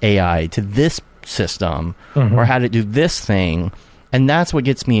this AI to this system, or how to do this thing? And that's what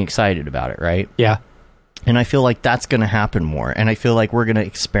gets me excited about it, right? Yeah. And I feel like that's going to happen more, and I feel like we're going to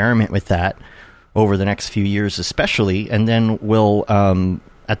experiment with that over the next few years especially, and then we'll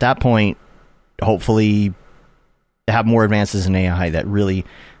at that point hopefully have more advances in AI that really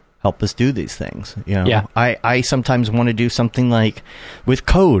help us do these things. I sometimes want to do something like with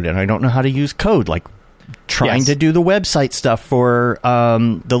code, and I don't know how to use code, like trying to do the website stuff for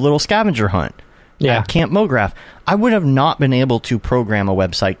the little scavenger hunt at Camp Mograph. I would have not been able to program a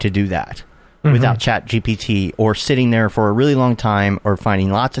website to do that without ChatGPT, or sitting there for a really long time, or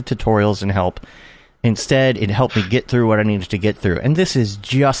finding lots of tutorials and help. Instead, it helped me get through what I needed to get through. And this is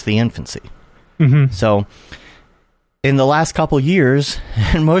just the infancy. So in the last couple years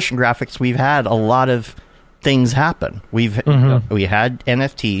in motion graphics, we've had a lot of things happen. We had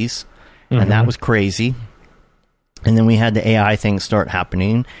NFTs, and that was crazy. And then we had the AI things start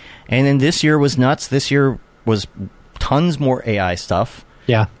happening. And then this year was nuts. This year was tons more AI stuff.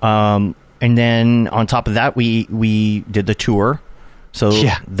 Yeah. And then on top of that, we did the tour So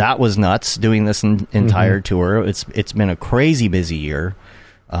that was nuts, doing this entire tour. It's been a crazy busy year.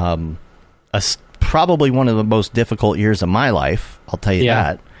 Probably one of the most difficult years of my life, I'll tell you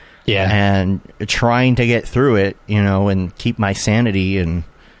that. Yeah. And trying to get through it, and keep my sanity, and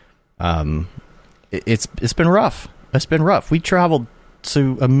it's been rough. It's been rough. We traveled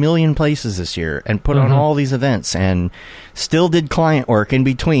to a million places this year and put on all these events and still did client work in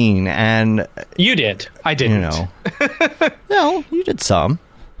between. And you did. I didn't. No, you did some.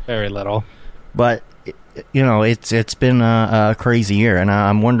 Very little. But it's been a crazy year, and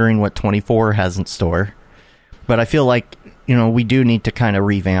I'm wondering what 24 has in store. But I feel like we do need to kind of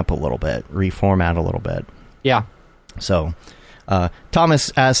revamp a little bit, reformat a little bit. Yeah. So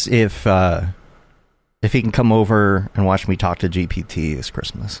Thomas asked if he can come over and watch me talk to GPT this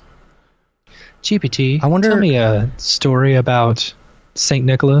Christmas. GPT, tell me a story about St.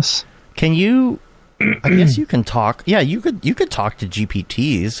 Nicholas. Can you? I guess you can talk. Yeah, you could talk to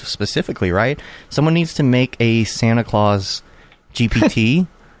GPTs specifically, right? Someone needs to make a Santa Claus GPT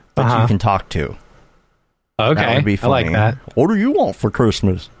that you can talk to. Okay, that would be funny. I like that. What do you want for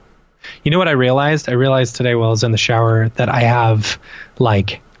Christmas? You know what I realized? I realized today while I was in the shower that I have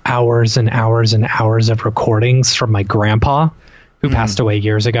like hours and hours and hours of recordings from my grandpa who passed away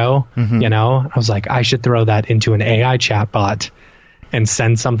years ago. I was like, I should throw that into an AI chatbot and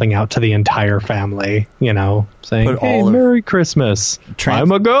send something out to the entire family, saying, hey, Merry Christmas,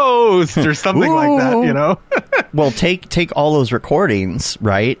 I'm a ghost, or something like that, Well, take all those recordings,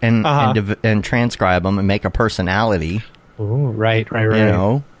 right, and transcribe them and make a personality. Ooh, right.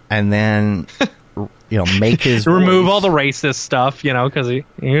 And then... make his remove voice. all the racist stuff, because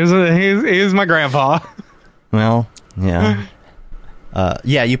he's my grandpa. Well, yeah.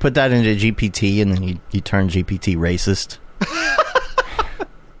 You put that into GPT, and then you turn GPT racist.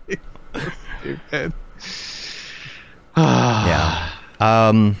 Stupid.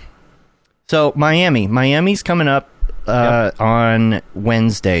 Yeah. So Miami's coming up on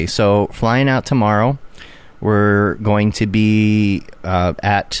Wednesday. So flying out tomorrow. We're going to be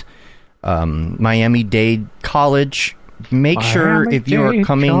at Miami-Dade College. Make sure if you are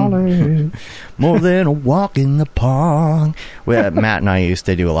coming more than a walk in the park. Matt and I used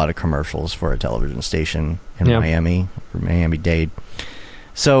to do a lot of commercials for a television station in Miami, for Miami-Dade.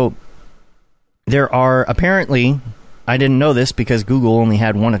 So there are apparently, I didn't know this because Google only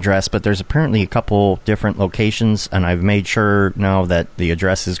had one address, but there's apparently a couple different locations, and I've made sure now that the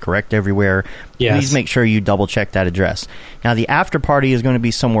address is correct everywhere. Yes. Please make sure you double check that address. Now, the after party is going to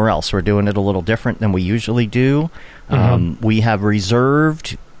be somewhere else. We're doing it a little different than we usually do. We have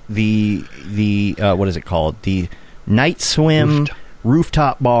reserved the what is it called? The Night Swim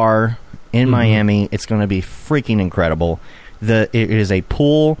rooftop bar in Miami. It's going to be freaking incredible. It is a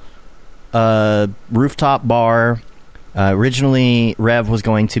pool rooftop bar. Originally, Rev was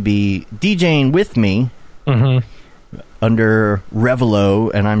going to be DJing with me under Revelo,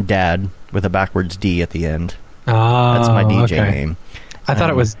 and I'm Dad with a backwards D at the end. That's my DJ name. I thought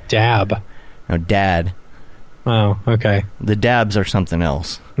it was Dab. No, Dad. Oh, okay. The dabs are something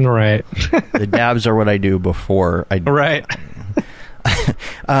else. Right. The dabs are what I do before I... Right.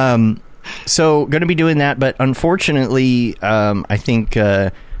 So, going to be doing that, but unfortunately, I think...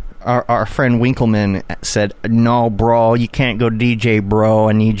 Our friend Winkleman said, "No, bro, you can't go DJ, bro.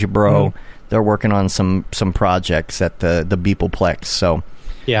 I need you, bro." They're working on some projects at the Beepleplex, so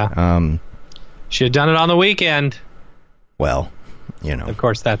should have done it on the weekend. Well, of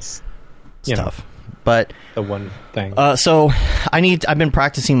course that's tough, but the one thing. So I've been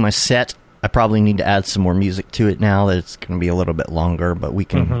practicing my set. I probably need to add some more music to it now that it's going to be a little bit longer, but we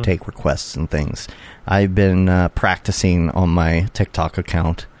can take requests and things. I've been practicing on my TikTok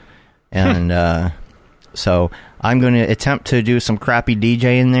account. And so I'm going to attempt to do some crappy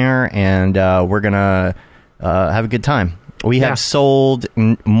DJ in there, and we're going to have a good time. We have sold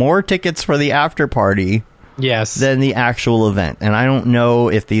more tickets for the after party than the actual event. And I don't know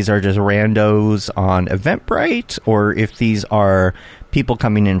if these are just randos on Eventbrite or if these are people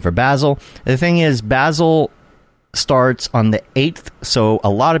coming in for Basel. The thing is, Basel starts on the 8th, so a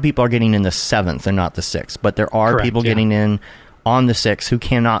lot of people are getting in the 7th and not the 6th. But there are people getting in on the 6th who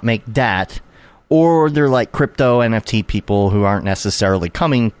cannot make DAT, or they're like crypto NFT people who aren't necessarily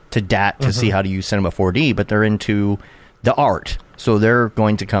coming to DAT to see how to use Cinema 4D, but they're into the art, so they're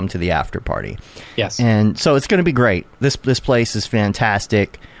going to come to the after party. Yes. And so it's going to be great. This place is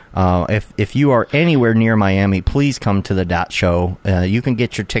fantastic. If you are anywhere near Miami, please come to the DAT show. You can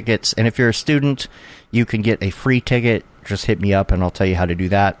get your tickets, and if you're a student, you can get a free ticket. Just hit me up and I'll tell you how to do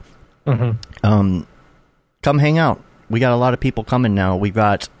that. Come hang out. we got a lot of people coming now. We've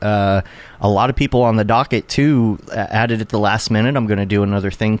got a lot of people on the docket too, added at the last minute. I'm going to do another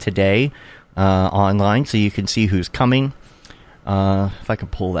thing today online so you can see who's coming. If I can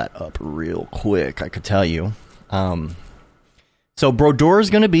pull that up real quick, I could tell you. So Brodeur is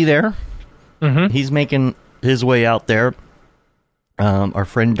going to be there. Mm-hmm. He's making his way out there. Our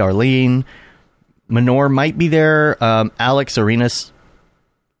friend Darlene Minor might be there. Alex Arenas,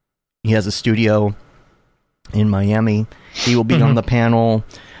 he has a studio in Miami. He will be on the panel.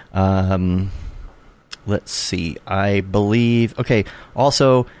 Let's see. I believe... Okay,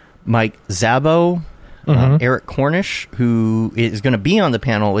 also Mike Zabo, Eric Cornish, who is going to be on the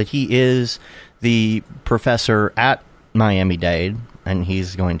panel. He is the professor at Miami-Dade, and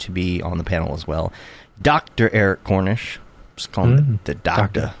he's going to be on the panel as well. Dr. Eric Cornish. Just call him the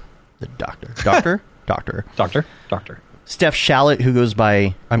doctor. The doctor. Doctor? Doctor. Steph Hallett, who goes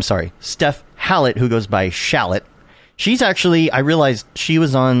by Shallot. She's actually, I realized she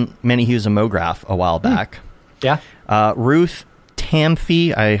was on Many Hues of Mograph a while back. Yeah. Ruth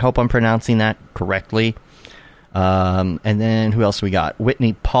Tamfi, I hope I'm pronouncing that correctly. And then who else we got?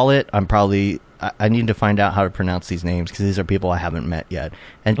 Whitney Pollitt. I need to find out how to pronounce these names because these are people I haven't met yet.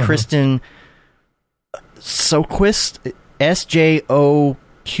 And Kristen Soquist, Sjoquist.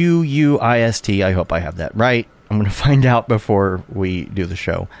 I hope I have that right. I'm going to find out before we do the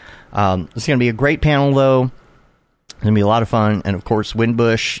show. It's going to be a great panel, though. It's going to be a lot of fun. And, of course,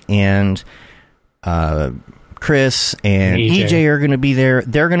 Winbush and Chris and EJ are going to be there.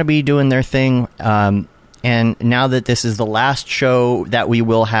 They're going to be doing their thing. And now that this is the last show that we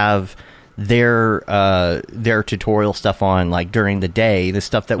will have their tutorial stuff on, like during the day, the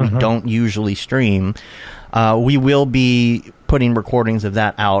stuff that we don't usually stream, we will be putting recordings of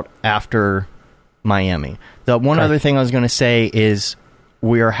that out after Miami. The one other thing I was going to say is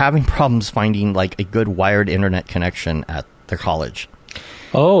we are having problems finding like a good wired internet connection at the college.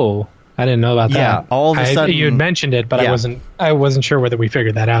 Oh, I didn't know about that. Yeah, all of a sudden you had mentioned it, but I wasn't sure whether we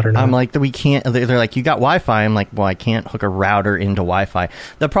figured that out or not. I'm like, we can't. They're like, you got Wi-Fi. I'm like, well, I can't hook a router into Wi-Fi.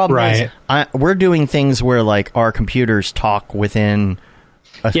 The problem is we're doing things where like our computers talk within.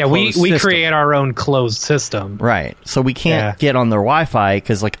 We create our own closed system. Right. So we can't get on their Wi-Fi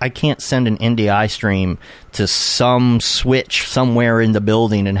because like I can't send an NDI stream to some switch somewhere in the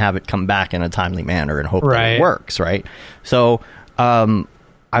building and have it come back in a timely manner and hope that it works, right? So I'm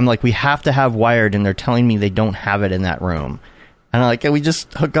like, we have to have wired, and they're telling me they don't have it in that room. And I'm like, can we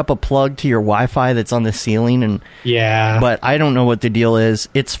just hook up a plug to your Wi-Fi that's on the ceiling? And but I don't know what the deal is.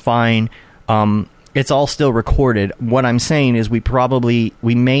 It's fine. It's all still recorded. What I'm saying is we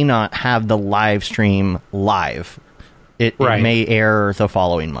may not have the live stream live. It may air the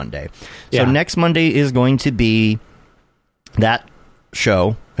following Monday. So next Monday is going to be that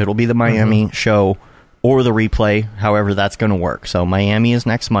show. It'll be the Miami show or the replay, however that's going to work. So Miami is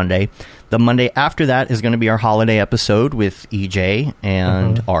next Monday. The Monday after that is going to be our holiday episode with EJ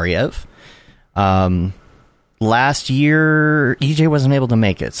and Ariev. Last year, EJ wasn't able to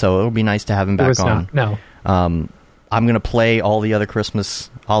make it, so it'll be nice to have him back on. I'm going to play all the other Christmas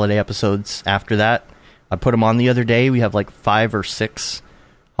holiday episodes after that. I put them on the other day. We have like 5 or 6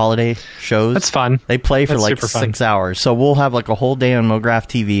 holiday shows. That's fun. They play for like 6 hours. So we'll have like a whole day on Mograph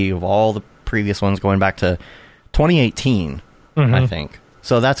TV of all the previous ones going back to 2018, I think.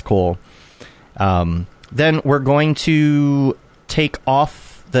 So that's cool. Then we're going to take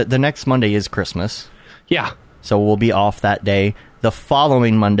off. The next Monday is Christmas. Yeah. So we'll be off that day. The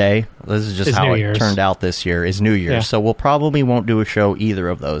following Monday, this is just how it turned out this year, is New Year's. Yeah. So we'll probably won't do a show either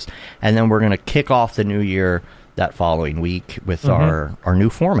of those. And then we're going to kick off the new year that following week with our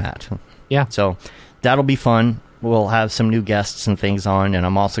new format. Yeah. So that'll be fun. We'll have some new guests and things on. And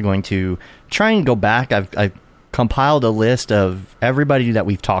I'm also going to try and go back. I've compiled a list of everybody that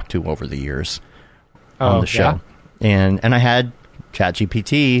we've talked to over the years on the show. Yeah. And I had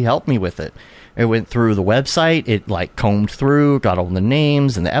ChatGPT help me with it. It went through the website. It like combed through, got all the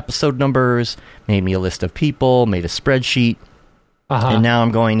names and the episode numbers, made me a list of people, made a spreadsheet. And now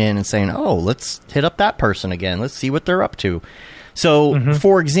I'm going in and saying, oh, let's hit up that person again. Let's see what they're up to. So,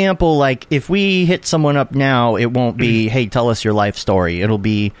 for example, like if we hit someone up now, it won't be, hey, tell us your life story. It'll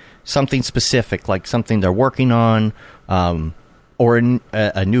be something specific, like something they're working on, or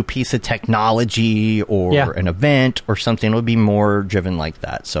a new piece of technology or an event or something. It'll be more driven like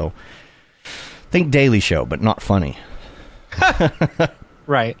that. So think Daily Show, but not funny.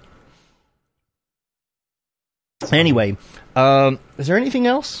 Right. Anyway, is there anything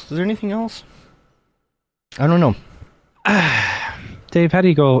else? I don't know. Dave, how do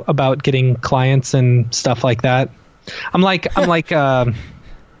you go about getting clients and stuff like that? I'm like, oh,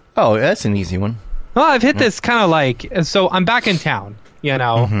 that's an easy one. Well, I've hit this kind of like, so I'm back in town, you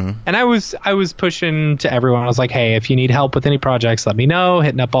know, and I was pushing to everyone. I was like, hey, if you need help with any projects, let me know.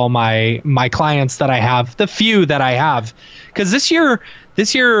 Hitting up all my clients that I have, the few that I have, because this year,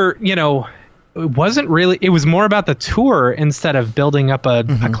 you know, it wasn't really, it was more about the tour instead of building up a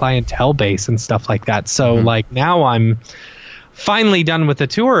clientele base and stuff like that. So like now I'm finally done with the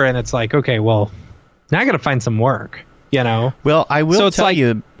tour, and it's like, okay, well, now I got to find some work, you know? Well, I will tell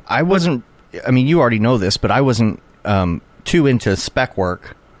you, I wasn't, I mean, you already know this, but I wasn't too into spec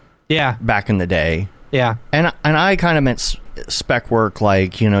work back in the day. Yeah. And I kind of meant spec work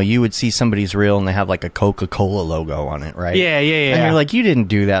like, you know, you would see somebody's reel and they have like a Coca-Cola logo on it, right? Yeah. And you're like, you didn't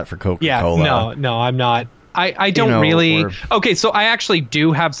do that for Coca-Cola. Yeah, no, I'm not. I don't really... Okay, so I actually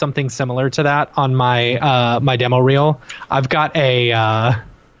do have something similar to that on my my demo reel. I've got a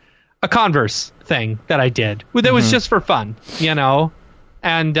Converse thing that I did. That was just for fun, you know?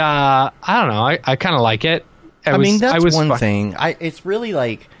 And I don't know. I kind of like it. That's one thing. It's really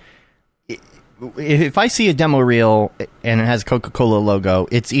like, if I see a demo reel and it has a Coca-Cola logo,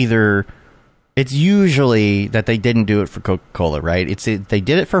 it's usually that they didn't do it for Coca-Cola, right? They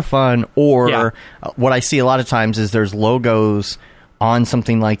did it for fun, or what I see a lot of times is there's logos on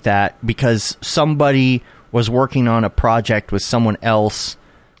something like that because somebody was working on a project with someone else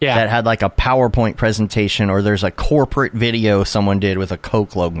that had like a PowerPoint presentation, or there's a corporate video someone did with a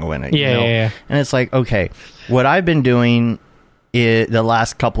Coke logo in it. Yeah. And it's like, okay, what I've been doing the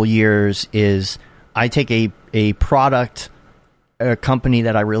last couple years is I take a product, a company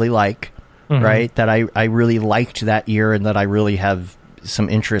that I really like, right? That I really liked that year and that I really have some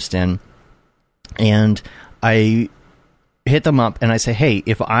interest in. And I hit them up and I say, hey,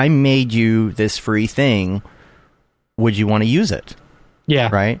 if I made you this free thing, would you want to use it? Yeah.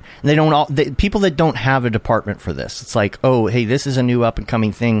 Right? And people that don't have a department for this, it's like, oh, hey, this is a new up and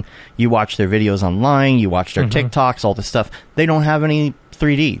coming thing. You watch their videos online, you watch their TikToks, all this stuff. They don't have any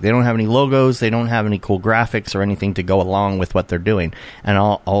 3D. They don't have any logos. They don't have any cool graphics or anything to go along with what they're doing. And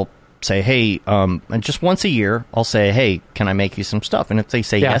I'll say, hey, and just once a year, I'll say, hey, can I make you some stuff? And if they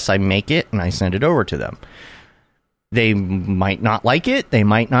say yes, I make it and I send it over to them. They might not like it. They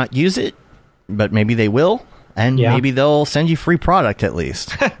might not use it, but maybe they will. And maybe they'll send you free product at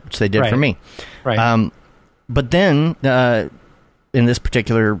least, which they did for me. Right. But then, in this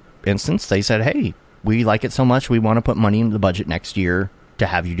particular instance, they said, hey, we like it so much, we want to put money into the budget next year to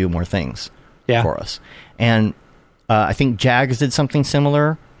have you do more things for us. And I think Jags did something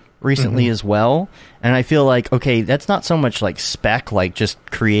similar recently as well. And I feel like, okay, that's not so much like spec, like just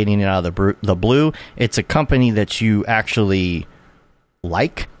creating it out of the blue. It's a company that you actually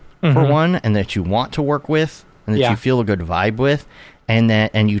like, for one, and that you want to work with, and that you feel a good vibe with,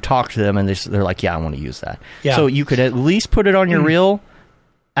 and you talk to them, and they're like, yeah, I want to use that. Yeah. So you could at least put it on your reel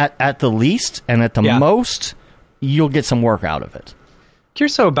at the least, and at the most, you'll get some work out of it.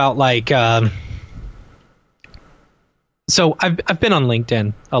 Curious about like, so I've been on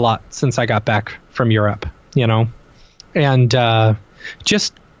LinkedIn a lot since I got back from Europe, you know, and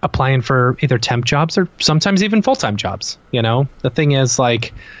just applying for either temp jobs or sometimes even full-time jobs. You know, the thing is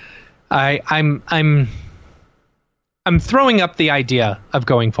like, I'm throwing up the idea of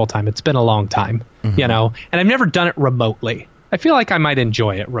going full-time. It's been a long time, you know, and I've never done it remotely. I feel like I might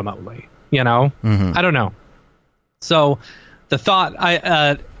enjoy it remotely, you know? I don't know. So the thought,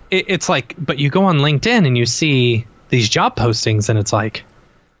 it's like, but you go on LinkedIn and you see these job postings and it's like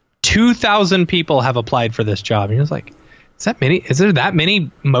 2,000 people have applied for this job. And you're just like, is there that many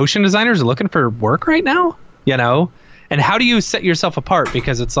motion designers looking for work right now? You know? And how do you set yourself apart?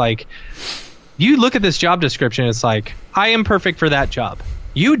 Because it's like, you look at this job description, it's like, I am perfect for that job.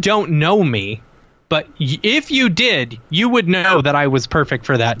 You don't know me, but if you did, you would know that I was perfect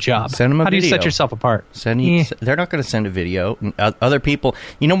for that job. Send them a video. How do you set yourself apart? They're not going to send a video. Other people,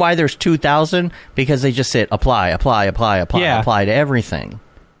 you know why there's 2,000? Because they just said apply to everything.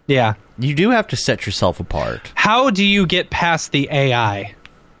 Yeah. You do have to set yourself apart. How do you get past the AI?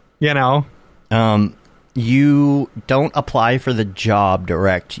 You know? You don't apply for the job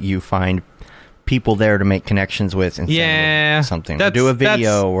direct. You find people there to make connections with and send something. Or do a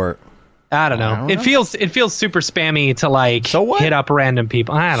video or... I don't know. It feels super spammy to like hit up random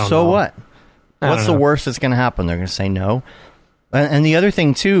people. I don't know. So what? What's the worst that's going to happen? They're going to say no. And the other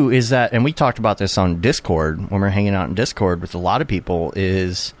thing too is that, and we talked about this on Discord when we're hanging out in Discord with a lot of people,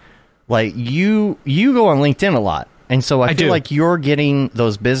 is like you go on LinkedIn a lot. And so I feel like you're getting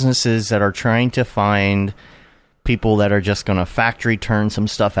those businesses that are trying to find people that are just going to factory turn some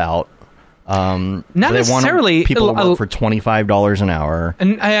stuff out Not necessarily. Want people to work for $25 an hour,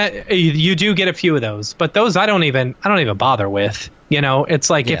 and you do get a few of those, but those I don't even bother with. It's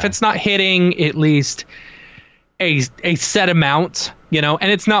like if it's not hitting at least a set amount, and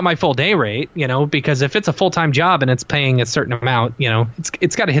it's not my full day rate, because if it's a full-time job and it's paying a certain amount,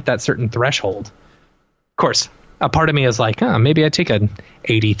 it's got to hit that certain threshold. Of course, a part of me is like, maybe I take an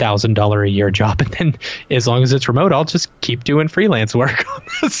 $80,000 a year job, and then as long as it's remote, I'll just keep doing freelance work on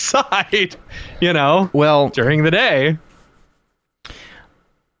the side, Well, during the day.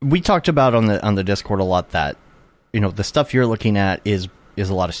 We talked about on the Discord a lot that, the stuff you're looking at is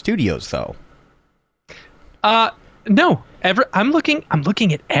a lot of studios, though. No. I'm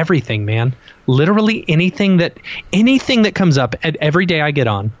looking at everything, man. Literally anything that comes up every day I get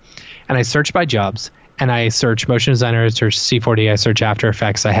on, and I search by jobs. And I search motion designer, I search C4D, I search After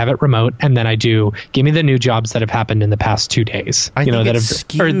Effects. I have it remote, and then I give me the new jobs that have happened in the past 2 days. That have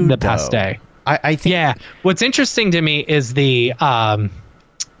skewed, or the past day. I think. Yeah. What's interesting to me is the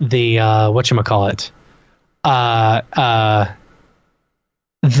whatchamacallit?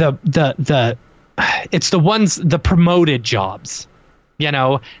 It's the promoted jobs.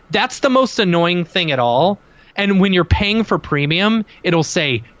 That's the most annoying thing at all. And when you're paying for premium, it'll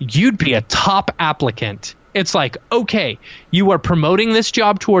say you'd be a top applicant. It's like, okay, you are promoting this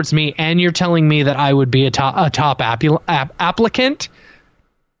job towards me, and you're telling me that I would be a top applicant.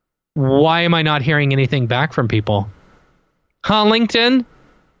 Why am I not hearing anything back from people? Huh, LinkedIn?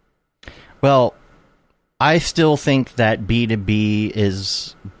 Well, I still think that B2B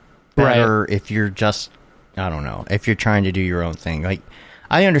is better if you're just, I don't know, if you're trying to do your own thing. Like,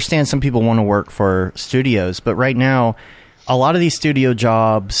 I understand some people want to work for studios, but right now, a lot of these studio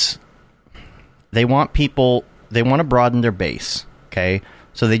jobs, they want to broaden their base, okay?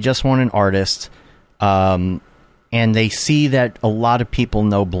 So they just want an artist, and they see that a lot of people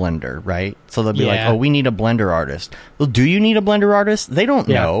know Blender, right? So they'll be like, oh, we need a Blender artist. Well, do you need a Blender artist? They don't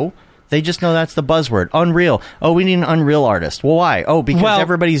know. They just know that's the buzzword. Unreal. Oh, we need an Unreal artist. Well, why? Oh, because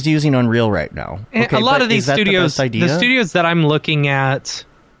everybody's using Unreal right now. Okay, a lot of these studios, the studios that I'm looking at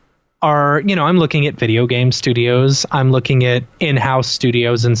are, I'm looking at video game studios. I'm looking at in-house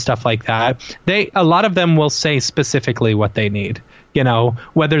studios and stuff like that. A lot of them will say specifically what they need.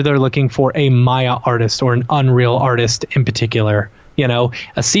 Whether they're looking for a Maya artist or an Unreal artist in particular. A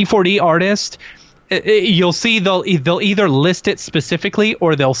C4D artist. You'll see they'll either list it specifically,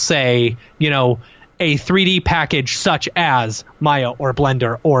 or they'll say, a 3D package such as Maya or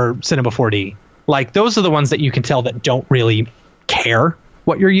Blender or Cinema 4D. Like, those are the ones that you can tell that don't really care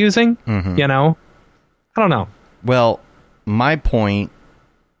what you're using. I don't know. Well, my point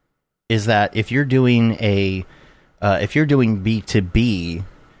is that if you're doing B2B,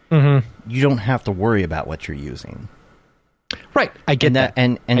 you don't have to worry about what you're using. Right, I get that.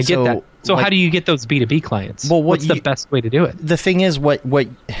 And I get that. So how do you get those B2B clients? Well, what's the best way to do it? The thing is, what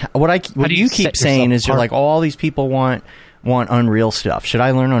you keep saying is, you're like, all these people want Unreal stuff. Should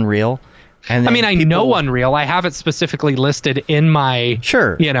I learn Unreal? And I know Unreal. I have it specifically listed in my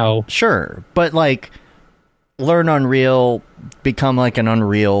Sure, but like, learn Unreal, become like an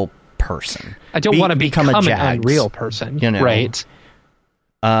Unreal person. I don't want to become an Unreal person, right?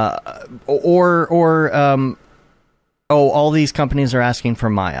 All these companies are asking for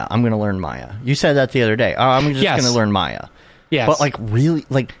Maya. I'm going to learn Maya. You said that the other day. I'm just going to learn Maya. Yes. But really,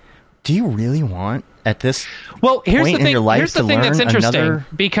 do you really want at this point in your life to learn that's interesting, another?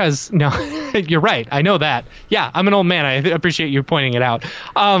 Because no, you're right. I know that. Yeah, I'm an old man. I appreciate you pointing it out.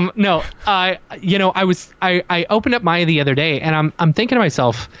 I opened up Maya the other day, and I'm thinking to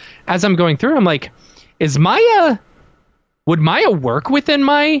myself as I'm going through. I'm like, would Maya work within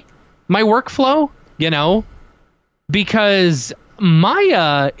my workflow? Because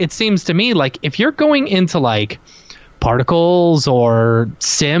Maya, it seems to me like if you're going into like particles or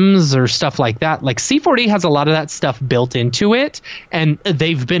sims or stuff like that, like C4D has a lot of that stuff built into it, and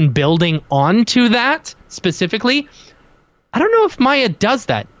they've been building onto that specifically. I don't know if Maya does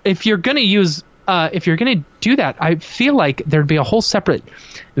that. If you're going to do that, I feel like there'd be a whole separate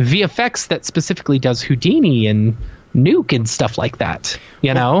VFX that specifically does Houdini and Nuke and stuff like that.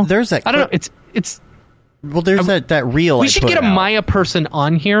 There's that. I don't know. It's. Well, there's that reel. We should get a Maya person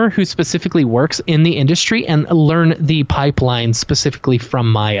on here who specifically works in the industry and learn the pipeline specifically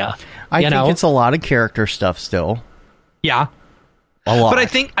from Maya. I think it's a lot of character stuff still. Yeah, a lot. But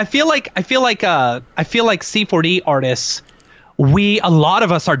I feel like C4D artists, a lot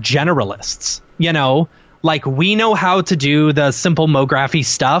of us are generalists. Like, we know how to do the simple Mography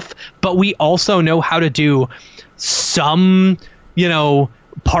stuff, but we also know how to do some,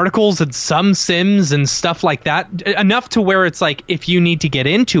 particles and some sims and stuff like that, enough to where it's like, if you need to get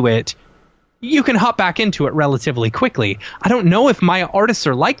into it, you can hop back into it relatively quickly. I don't know if my artists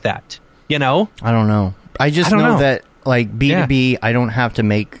are like that, you know? I don't know. I just know that, like, B2B, I don't have to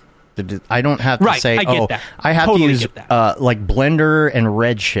make... I don't have to say, I have to use like Blender and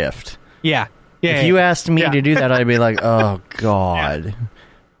Redshift. Yeah. If you asked me to do that, I'd be like, oh, God. Yeah.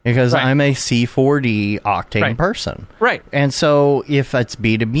 Because I'm a C4D Octane person. Right. And so if it's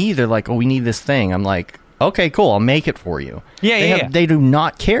B2B, they're like, oh, we need this thing. I'm like, okay, cool, I'll make it for you. They do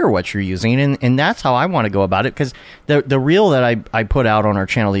not care what you're using, and that's how I want to go about it, because the reel that I put out on our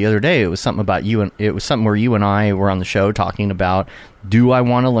channel the other day, it was something about you, and it was something where you and I were on the show talking about, do I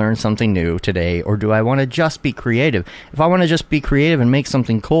want to learn something new today, or do I want to just be creative? If I want to just be creative and make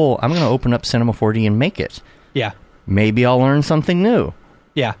something cool, I'm going to open up Cinema 4D and make it. Yeah. Maybe I'll learn something new.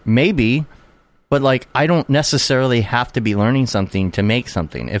 Yeah. Maybe. But, like, I don't necessarily have to be learning something to make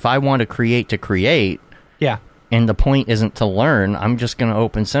something. If I want to create, yeah, and the point isn't to learn, I'm just going to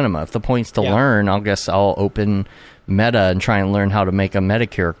open Cinema. If the point's to learn, I'll open Meta and try and learn how to make a meta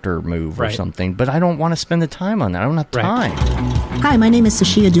character move or something. But I don't want to spend the time on that. I don't have time. Hi, my name is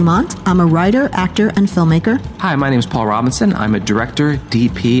Sashia Dumont. I'm a writer, actor, and filmmaker. Hi, my name is Paul Robinson. I'm a director,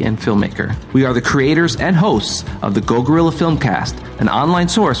 DP, and filmmaker. We are the creators and hosts of the Go Gorilla Filmcast, an online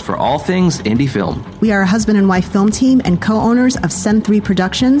source for all things indie film. We are a husband and wife film team and co-owners of Send 3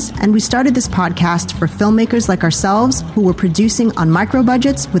 Productions, and we started this podcast for filmmakers like ourselves who were producing on micro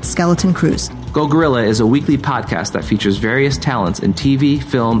budgets with skeleton crews. Go Gorilla is a weekly podcast that features various talents in TV,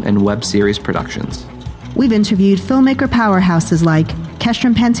 film, and web series productions. We've interviewed filmmaker powerhouses like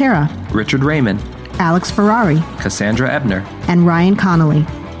Kestrom Pantera, Richard Raymond, Alex Ferrari, Cassandra Ebner, and Ryan Connolly.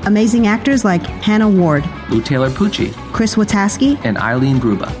 Amazing actors like Hannah Ward, Lou Taylor Pucci, Chris Wataski, and Eileen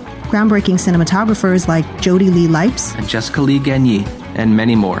Gruba. Groundbreaking cinematographers like Jodie Lee Lipes, and Jessica Lee Gagné, and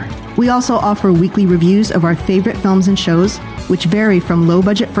many more. We also offer weekly reviews of our favorite films and shows, which vary from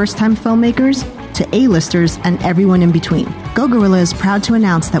low-budget first-time filmmakers to A-listers and everyone in between. Go Gorilla is proud to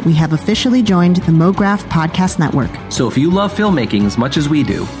announce that we have officially joined the Mograph Podcast Network. So if you love filmmaking as much as we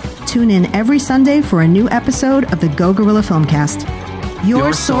do, tune in every Sunday for a new episode of the Go Gorilla Filmcast,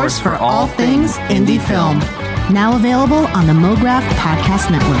 your source for all things indie film. Now available on the Mograph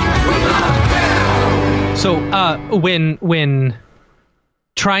Podcast Network. So when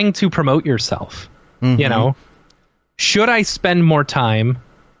trying to promote yourself, you know, should I spend more time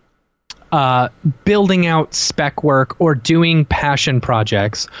building out spec work or doing passion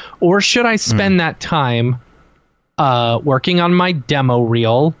projects, or should I spend that time working on my demo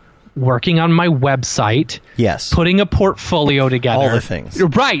reel, working on my website, putting a portfolio together, all the things,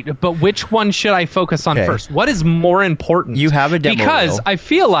 right? But which one should I focus on first? What is more important? You have a demo because reel. I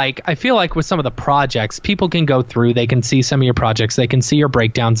feel like with some of the projects, people can go through, they can see some of your projects, they can see your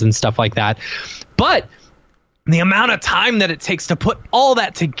breakdowns and stuff like that, but the amount of time that it takes to put all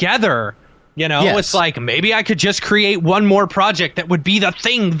that together, you know, it's like, maybe I could just create one more project that would be the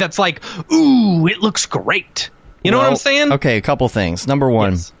thing that's like, ooh, it looks great. You know what I'm saying? Okay, a couple things. Number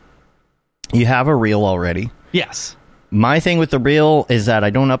one, you have a reel already. Yes. My thing with the reel is that I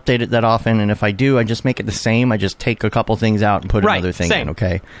don't update it that often, and if I do, I just make it the same. I just take a couple things out and put another thing in,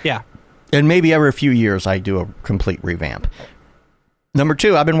 okay? Yeah. And maybe every few years I do a complete revamp. Number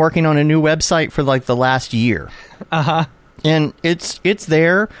two, I've been working on a new website for like the last year. And it's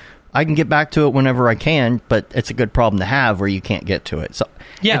there. I can get back to it whenever I can, but it's a good problem to have where you can't get to it. So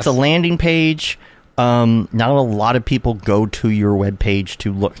it's a landing page. Not a lot of people go to your webpage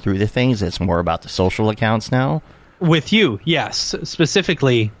to look through the things. It's more about the social accounts now. With you, yes,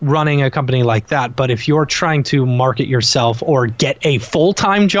 specifically running a company like that. But if you're trying to market yourself or get a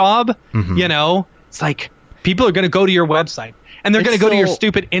full-time job, you know, it's like people are going to go to your website and they're going to go to your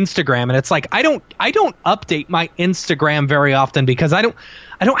stupid Instagram. And it's like, I don't update my Instagram very often because I don't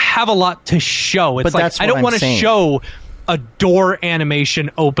have a lot to show. It's like, I don't want to show a door animation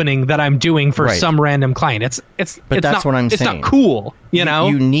opening that I'm doing for some random client. It's not cool, you know?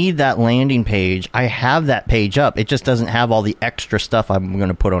 You need that landing page. I have that page up. It just doesn't have all the extra stuff I'm going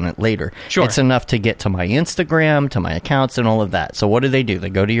to put on it later. Sure. It's enough to get to my Instagram, to my accounts, and all of that. So what do? They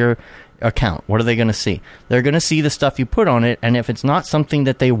go to your account. What are they going to see? They're going to see the stuff you put on it, and if it's not something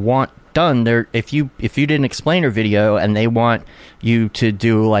that they want done, if you did an explainer video and they want you to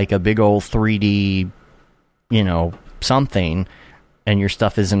do like a big old 3D, you know, something, and your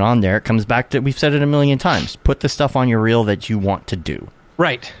stuff isn't on there, it comes back to, we've said it a million times, put the stuff on your reel that you want to do.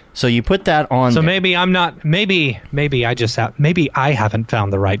 Right. So you put that on. So maybe I'm not. Maybe I haven't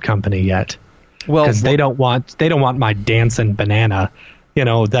found the right company yet. Well, because they don't want my dancing banana, you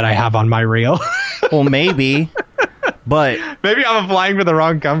know, that I have on my reel. Well, maybe. But maybe I'm applying for the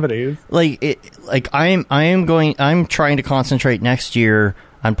wrong companies. I'm trying to concentrate next year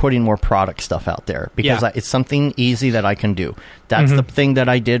I'm putting more product stuff out there because it's something easy that I can do. That's the thing that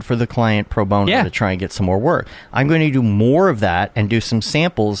I did for the client pro bono to try and get some more work. I'm going to do more of that and do some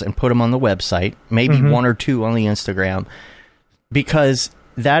samples and put them on the website, maybe 1 or 2 on the Instagram, because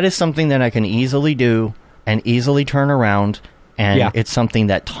that is something that I can easily do and easily turn around. And it's something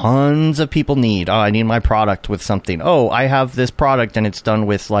that tons of people need. Oh, I need my product with something. Oh, I have this product and it's done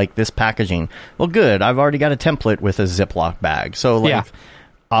with like this packaging. Well, good. I've already got a template with a Ziploc bag. So like,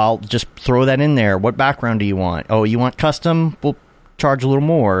 I'll just throw that in there. What background do you want? Oh, you want custom? We'll charge a little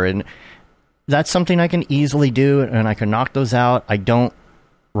more. And that's something I can easily do, and I can knock those out. I don't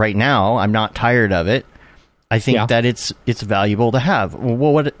right now. I'm not tired of it. I think that it's valuable to have.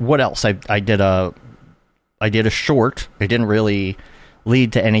 Well, what else? I did a short. It didn't really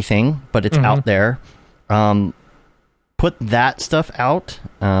lead to anything, but it's out there. Put that stuff out.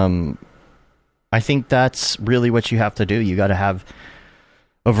 I think that's really what you have to do. You got to have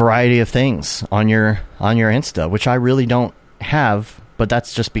a variety of things on your Insta, which I really don't have, but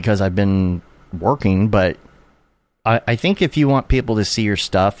that's just because I've been working. But I think if you want people to see your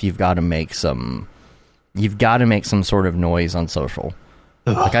stuff, you've got to make some sort of noise on social.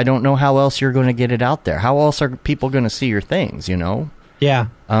 Ugh. Like, I don't know how else you're going to get it out there. How else are people going to see your things, you know? Yeah.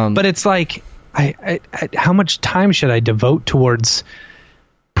 But it's like, I how much time should I devote towards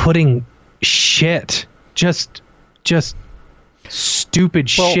putting shit, just stupid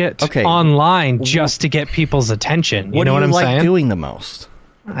shit online just to get people's attention? You know what I'm saying? What do you like doing the most?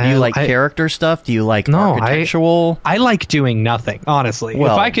 Do you like character stuff? Do you like architectural? I like doing nothing, honestly.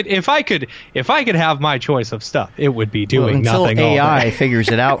 Well, if I could have my choice of stuff, it would be doing nothing. Until AI figures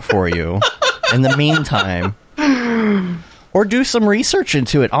it out for you. In the meantime, or do some research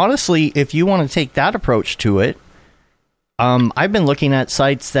into it. Honestly, if you want to take that approach to it, I've been looking at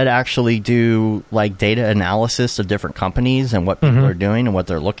sites that actually do like data analysis of different companies and what people are doing and what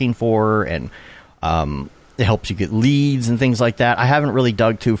they're looking for, and it helps you get leads and things like that. I haven't really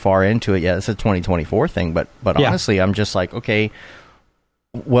dug too far into it yet. It's a 2024 thing, but honestly, I'm just like, okay,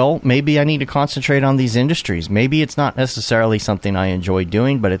 well, maybe I need to concentrate on these industries. Maybe it's not necessarily something I enjoy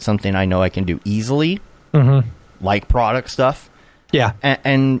doing, but it's something I know I can do easily, like product stuff. Yeah,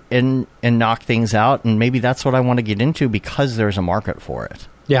 and knock things out, and maybe that's what I want to get into because there's a market for it.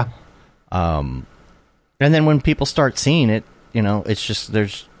 Yeah. And then when people start seeing it, you know, it's just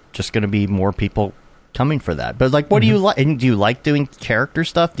there's just going to be more people coming for that. But like, what do you like? Do you like doing character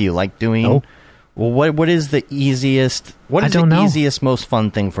stuff? Do you like doing? Nope. Well, what is the easiest? What is the easiest, most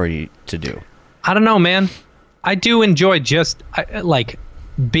fun thing for you to do? I don't know, man. I do enjoy just like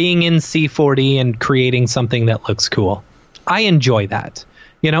being in C40 and creating something that looks cool. I enjoy that.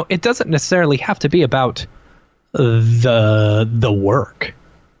 You know, it doesn't necessarily have to be about the work,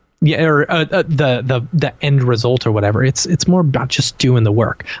 or the end result or whatever. It's more about just doing the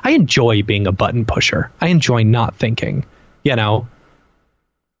work. I enjoy being a button pusher. I enjoy not thinking. You know.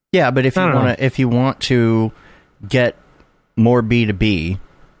 Yeah, but if you want to get more B2B,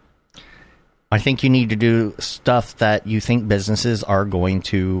 I think you need to do stuff that you think businesses are going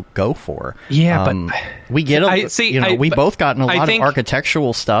to go for. Yeah, but we get we both gotten a lot of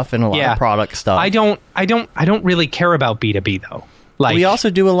architectural stuff and a lot of product stuff. I don't really care about B2B though. Like, we also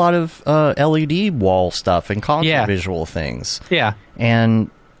do a lot of LED wall stuff and concert visual things. Yeah, and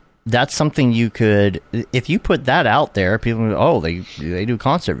that's something you could, if you put that out there, people they do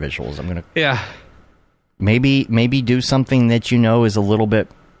concert visuals. I'm gonna maybe do something that you know is a little bit.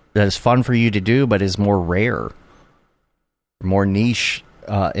 That is fun for you to do, but is more rare, more niche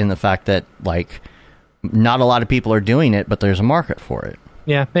in the fact that, like, not a lot of people are doing it, but there's a market for it.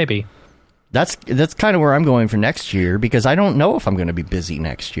 Yeah, maybe. That's kind of where I'm going for next year, because I don't know if I'm going to be busy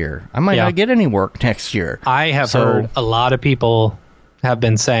next year. I might not get any work next year. I have heard a lot of people have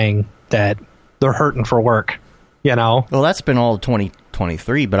been saying that they're hurting for work, you know? Well, that's been all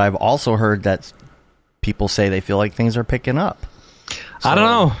 2023, but I've also heard that people say they feel like things are picking up. So, I don't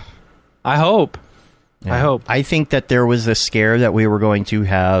know. I hope. Yeah. I hope. I think that there was a scare that we were going to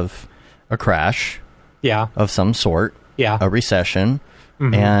have a crash of some sort, a recession,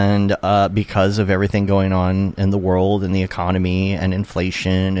 and because of everything going on in the world and the economy and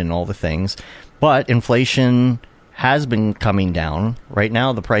inflation and all the things. But inflation has been coming down. Right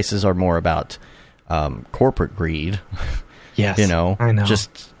now, the prices are more about corporate greed. Yes, you know, I know.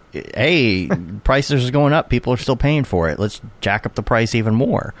 Just... hey, prices are going up. People are still paying for it. Let's jack up the price even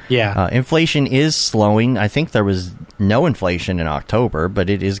more. Yeah. Inflation is slowing. I think there was no inflation in October, but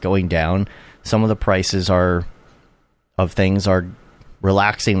it is going down. Some of the prices of things are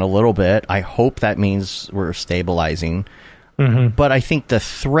relaxing a little bit. I hope that means we're stabilizing. But I think the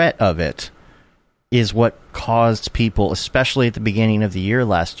threat of it is what caused people, especially at the beginning of the year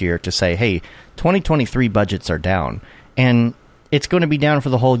last year, to say, hey, 2023 budgets are down. And it's going to be down for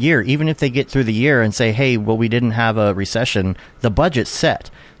the whole year. Even if they get through the year and say, hey, well, we didn't have a recession, the budget's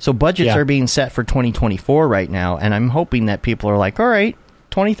set. So budgets are being set for 2024 right now, and I'm hoping that people are like, all right,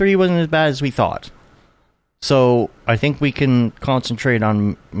 23 wasn't as bad as we thought. So I think we can concentrate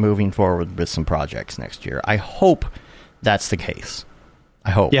on moving forward with some projects next year. I hope that's the case.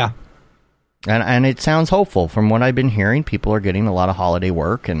 I hope. Yeah. And it sounds hopeful. From what I've been hearing, people are getting a lot of holiday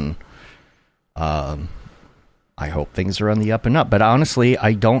work, and I hope things are on the up and up. But honestly,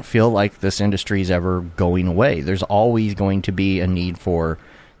 I don't feel like this industry is ever going away. There's always going to be a need for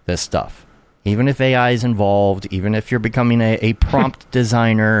this stuff. Even if AI is involved, even if you're becoming a prompt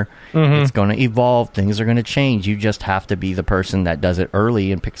designer, it's going to evolve. Things are going to change. You just have to be the person that does it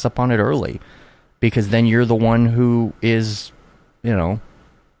early and picks up on it early. Because then you're the one who is, in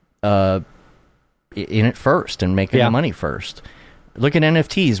it first and making the money first. Look at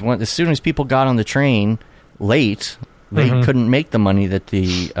NFTs. As soon as people got on the train late, they couldn't make the money that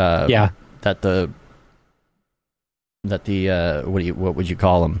what would you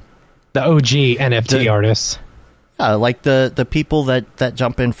call them? The OG NFT artists. Yeah, like the people that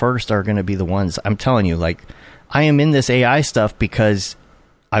jump in first are going to be the ones. I'm telling you, like, I am in this AI stuff because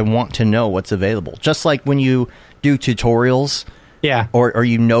I want to know what's available. Just like when you do tutorials, or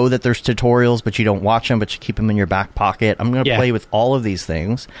that there's tutorials, but you don't watch them, but you keep them in your back pocket. I'm going to play with all of these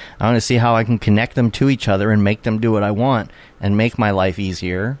things. I want to see how I can connect them to each other and make them do what I want and make my life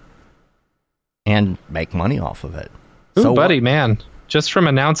easier and make money off of it. Ooh, so buddy, man. Just from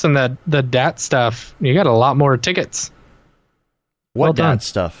announcing the DAT stuff, you got a lot more tickets. What DAT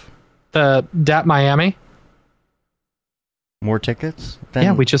stuff? The DAT Miami. More tickets?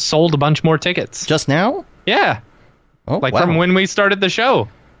 Yeah, we just sold a bunch more tickets. Just now? Yeah. Oh, from when we started the show.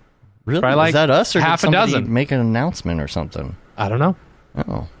 Really? Is that us, or half did somebody a dozen make an announcement or something? I don't know.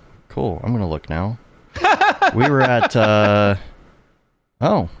 Oh, cool. I'm going to look now. We were at... oh,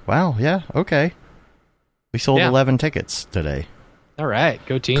 wow. Yeah, okay. We sold 11 tickets today. All right,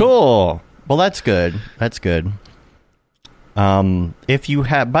 go team. Cool. Well, that's good. That's good. If you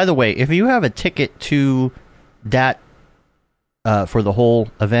have, by the way, if you have a ticket to that for the whole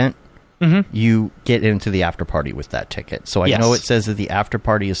event, you get into the after party with that ticket. So I know it says that the after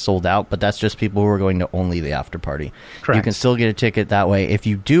party is sold out, but that's just people who are going to only the after party. Correct. You can still get a ticket that way. If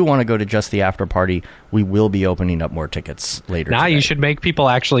you do want to go to just the after party, we will be opening up more tickets later. Now you should make people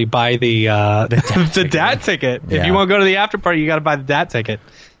actually buy the DAT ticket. If you want to go to the after party, you got to buy the DAT ticket.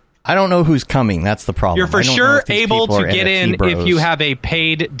 I don't know who's coming. That's the problem. You're for sure able to get in if you have a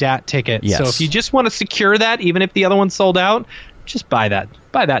paid DAT ticket. Yes. So if you just want to secure that, even if the other one's sold out, just buy that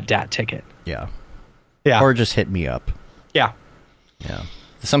DAT ticket. Yeah. Yeah. Or just hit me up. Yeah. Yeah.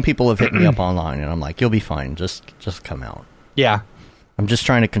 Some people have hit me up online, and I'm like, you'll be fine. Just come out. Yeah. I'm just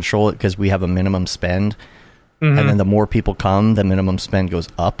trying to control it because we have a minimum spend, and then the more people come, the minimum spend goes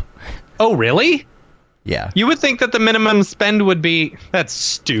up. Oh, really? Yeah. You would think that the minimum spend would be... That's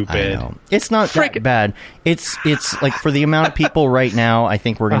stupid. I know. It's not that bad. It's like for the amount of people right now, I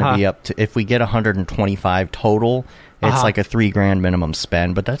think we're going to be up to... If we get 125 total... It's like a $3,000 minimum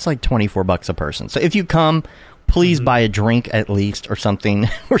spend, but that's like $24 a person. So if you come, please buy a drink at least or something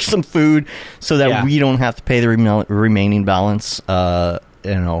or some food so that we don't have to pay the remaining balance.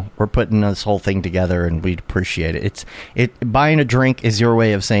 We're putting this whole thing together and we'd appreciate it. Buying a drink is your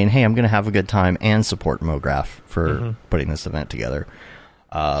way of saying, hey, I'm going to have a good time and support Mograph for putting this event together.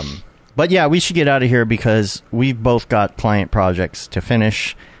 But yeah, we should get out of here because we've both got client projects to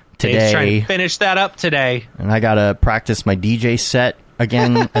finish today. Dave's trying to finish that up today. And I got to practice my DJ set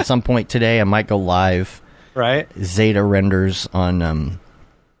again at some point today. I might go live. Right. Zeta renders on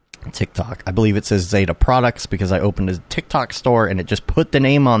TikTok. I believe it says Zeta Products because I opened a TikTok store and it just put the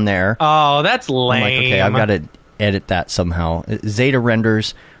name on there. Oh, that's lame. I'm like, okay, I've got to edit that somehow. Zeta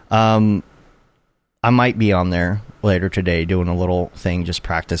renders. I might be on there later today doing a little thing, just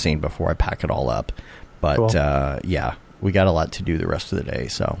practicing before I pack it all up. But cool. Yeah, we got a lot to do the rest of the day,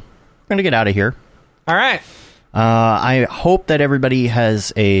 so we're going to get out of here. All right. I hope that everybody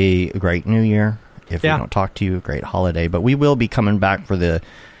has a great new year. If we don't talk to you, a great holiday. But we will be coming back for the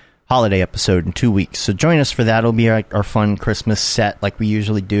holiday episode in 2 weeks. So join us for that. It'll be our fun Christmas set like we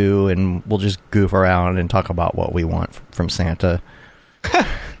usually do, and we'll just goof around and talk about what we want from Santa.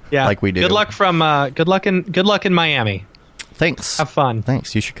 Yeah, like we do. Good luck in Miami. Thanks. Have fun.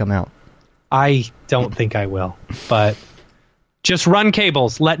 Thanks. You should come out. I don't think I will, but just run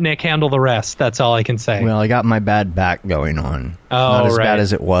cables. Let Nick handle the rest. That's all I can say. Well, I got my bad back going on. Oh, not as bad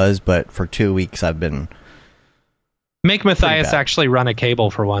as it was, but for 2 weeks I've been... Make Matthias actually run a cable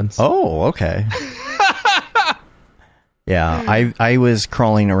for once. Oh, okay. Yeah, I was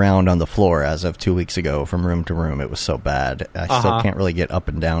crawling around on the floor as of 2 weeks ago from room to room. It was so bad. I still can't really get up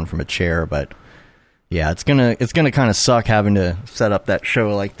and down from a chair, but yeah, it's gonna kind of suck having to set up that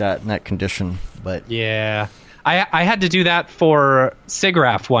show like that in that condition. But yeah, I had to do that for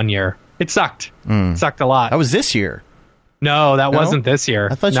SIGGRAPH one year. It sucked. It sucked a lot. That was this year. No, that wasn't this year.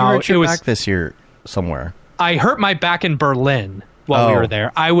 I thought you hurt your back this year somewhere. I hurt my back in Berlin while we were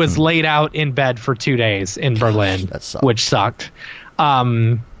there. I was laid out in bed for 2 days in Berlin, which sucked.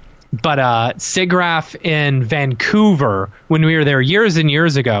 But SIGGRAPH in Vancouver, when we were there years and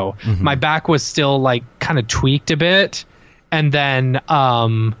years ago, my back was still like kind of tweaked a bit. And then,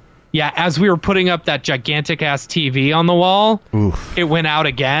 as we were putting up that gigantic ass TV on the wall, it went out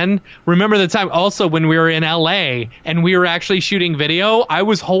again. Remember the time also when we were in LA and we were actually shooting video, I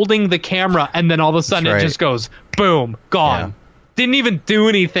was holding the camera and then all of a sudden it just goes boom, gone. Yeah. Didn't even do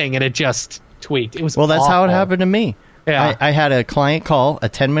anything and it just tweaked. It was that's awful. how it happened to me. Yeah. I had a client call, a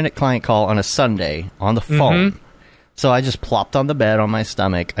 10-minute client call on a Sunday on the phone. So I just plopped on the bed on my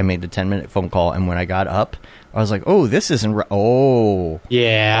stomach. I made the 10-minute phone call, and when I got up, I was like, oh, this isn't right. Oh.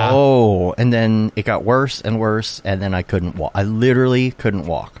 Yeah. Oh. And then it got worse and worse, and then I couldn't walk. I literally couldn't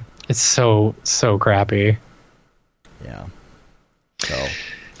walk. It's so crappy. Yeah. So.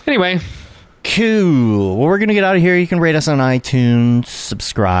 Anyway. Cool. Well, we're going to get out of here. You can rate us on iTunes,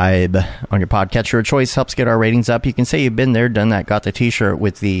 subscribe on your podcatcher of choice. Helps get our ratings up. You can say you've been there, done that, got the t-shirt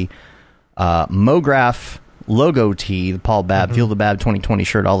with the Mograph logo tee, the Paul Babb, Feel the Babb 2020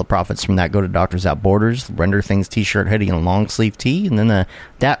 shirt. All the profits from that go to Doctors Without Borders. Render Things t-shirt, hoodie, and a long sleeve tee. And then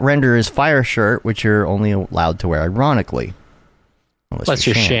that Render is Fire shirt, which you're only allowed to wear, ironically. Unless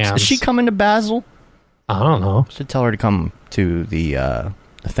you're shams. Is she coming to Basel? I don't know. Should tell her to come to the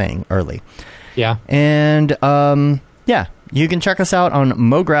thing early. Yeah. And, you can check us out on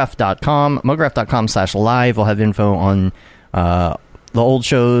mograph.com, mograph.com/live. We'll have info on the old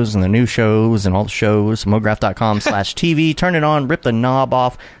shows and the new shows and all the shows, mograph.com/TV. Turn it on, rip the knob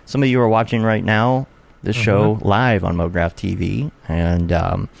off. Some of you are watching right now this show live on Mograph TV. And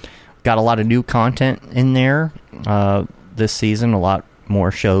got a lot of new content in there this season, a lot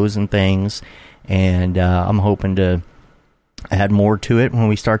more shows and things. And I'm hoping to add more to it when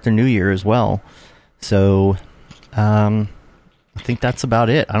we start the new year as well. So I think that's about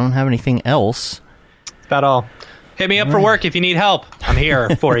it. I don't have anything else. About all. Hit me up for work if you need help. I'm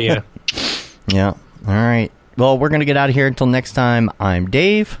here for you. Yeah. All right. Well, we're going to get out of here until next time. I'm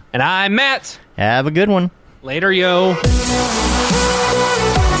Dave. And I'm Matt. Have a good one. Later, yo.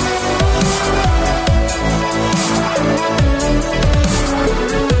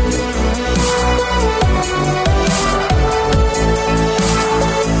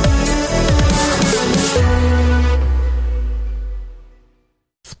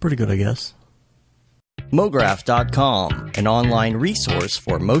 Pretty good, I guess. Mograph.com, an online resource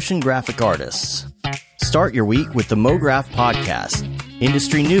for motion graphic artists. Start your week with the Mograph Podcast.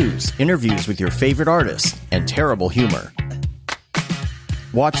 Industry news, interviews with your favorite artists, and terrible humor.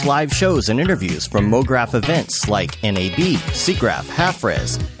 Watch live shows and interviews from Mograph events like NAB, SIGGRAPH,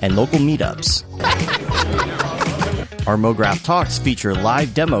 Half-Res, and local meetups. Our Mograph Talks feature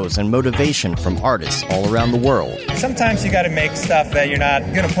live demos and motivation from artists all around the world. Sometimes you gotta make stuff that you're not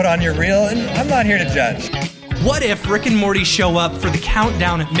gonna put on your reel, and I'm not here to judge. What if Rick and Morty show up for the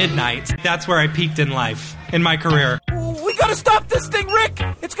countdown at midnight? That's where I peaked in life, in my career. We gotta stop this thing, Rick!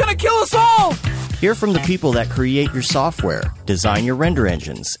 It's gonna kill us all! Hear from the people that create your software, design your render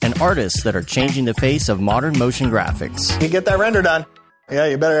engines, and artists that are changing the face of modern motion graphics. You get that render done. Yeah,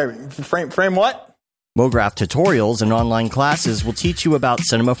 you better frame what? Mograph tutorials and online classes will teach you about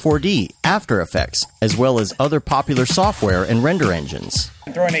Cinema 4D, After Effects, as well as other popular software and render engines.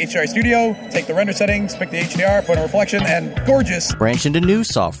 Throw in the HDR Studio, take the render settings, pick the HDR, put in a reflection, and gorgeous. Branch into new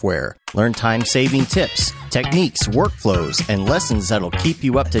software. Learn time-saving tips, techniques, workflows, and lessons that'll keep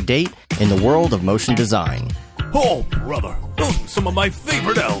you up to date in the world of motion design. Oh, brother, those are some of my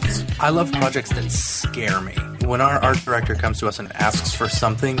favorite elves. I love projects that scare me. When our art director comes to us and asks for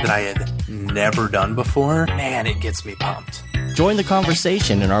something that I had never done before, man, it gets me pumped. Join the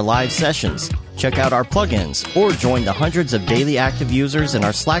conversation in our live sessions. Check out our plugins or join the hundreds of daily active users in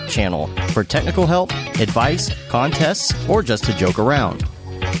our Slack channel for technical help, advice, contests, or just to joke around.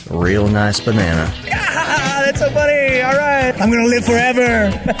 Real nice banana. Yeah, that's so funny. All right. I'm going to live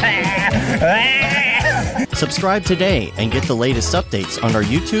forever. Subscribe today and get the latest updates on our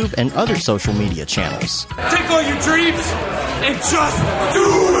YouTube and other social media channels. Take all your dreams and just do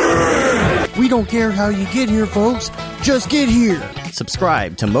it! We don't care how you get here, folks. Just get here.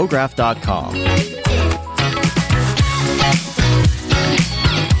 Subscribe to Mograph.com.